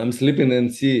 I'm sleeping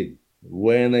and see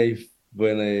when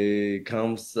I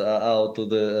comes out to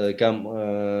the come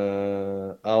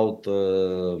out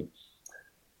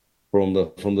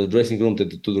from the dressing room to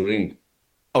the ring.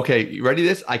 Okay, you ready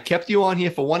this? I kept you on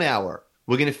here for 1 hour.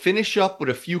 We're going to finish up with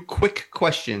a few quick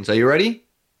questions. Are you ready?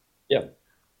 Yeah.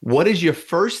 What is your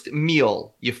first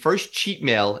meal, your first cheat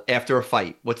meal after a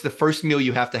fight? What's the first meal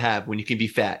you have to have when you can be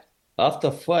fat?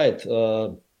 After fight,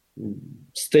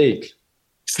 steak.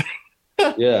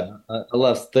 Yeah, I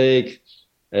love steak,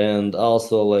 and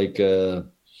also like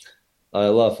I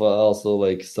love also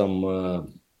like some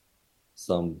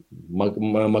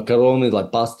macaroni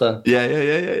like pasta.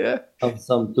 Yeah.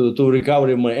 Some to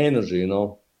recover my energy, you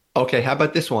know. Okay, how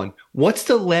about this one? What's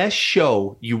the last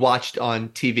show you watched on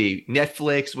TV?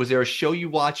 Netflix? Was there a show you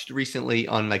watched recently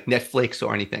on like Netflix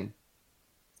or anything?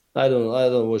 I don't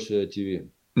watch TV.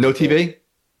 No No, TV?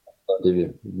 not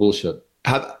TV. Bullshit.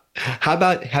 How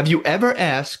about have you ever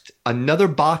asked another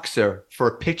boxer for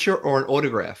a picture or an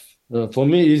autograph? For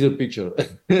me, easier picture.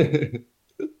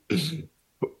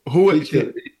 Who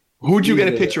Picture who'd you get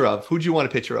a easier. picture of? Who'd you want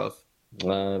a picture of? I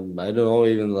don't know,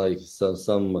 even like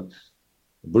some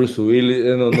Bruce Willis.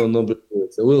 No, no, no. Bruce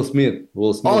Willis. Will Smith. Will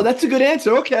Oh, Smith. that's a good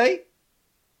answer. Okay.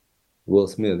 Will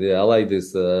Smith. Yeah, I like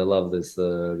this. I love this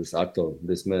actor.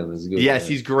 This man is good. Yes,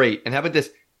 he's great. And how about this?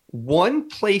 One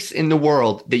place in the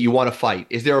world that you want to fight.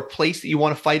 Is there a place that you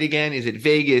want to fight again? Is it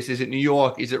Vegas? Is it New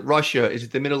York? Is it Russia? Is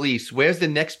it the Middle East? Where's the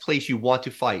next place you want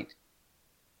to fight?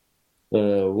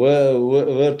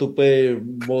 Where to pay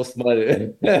most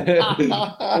money?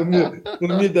 For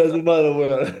me doesn't matter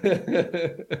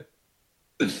where.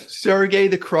 Sergey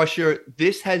the Crusher,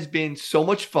 this has been so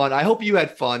much fun. I hope you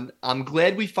had fun. I'm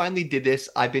glad we finally did this.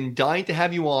 I've been dying to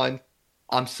have you on.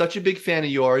 I'm such a big fan of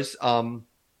yours.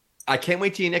 I can't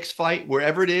wait to your next fight,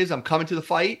 wherever it is. I'm coming to the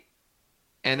fight.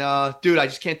 And dude, I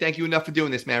just can't thank you enough for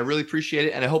doing this, man. I really appreciate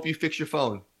it, and I hope you fix your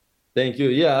phone. Thank you.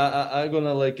 Yeah, I'm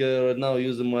gonna like right now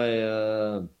using my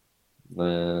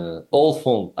old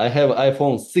phone. I have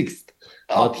iPhone 6,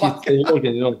 Oh but my he's still God.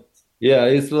 working. Yeah,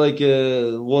 it's like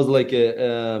was like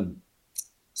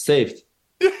saved.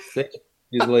 Saved.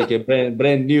 It's like a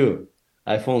brand new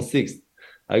iPhone 6.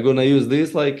 I'm gonna use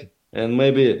this like, and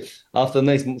maybe after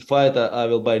next fight I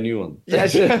will buy a new one.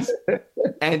 Yes, yes.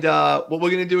 And what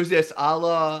we're gonna do is this.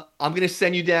 I'm gonna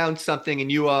send you down something, and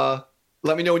you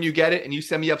let me know when you get it, and you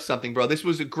send me up something, bro. This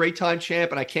was a great time,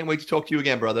 champ, and I can't wait to talk to you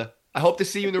again, brother. I hope to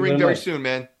see you in Thank the you ring very very much. soon,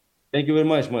 man. Thank you very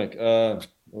much, Mike.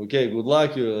 Okay, good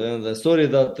luck you. And sorry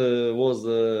that was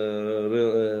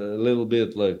a little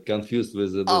bit like confused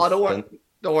with Oh, this.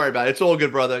 don't worry about it. It's all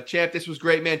good, brother. Champ, this was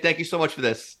great, man. Thank you so much for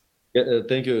this.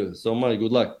 Thank you so much.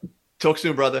 Good luck. Talk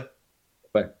soon, brother.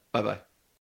 Bye. Bye bye.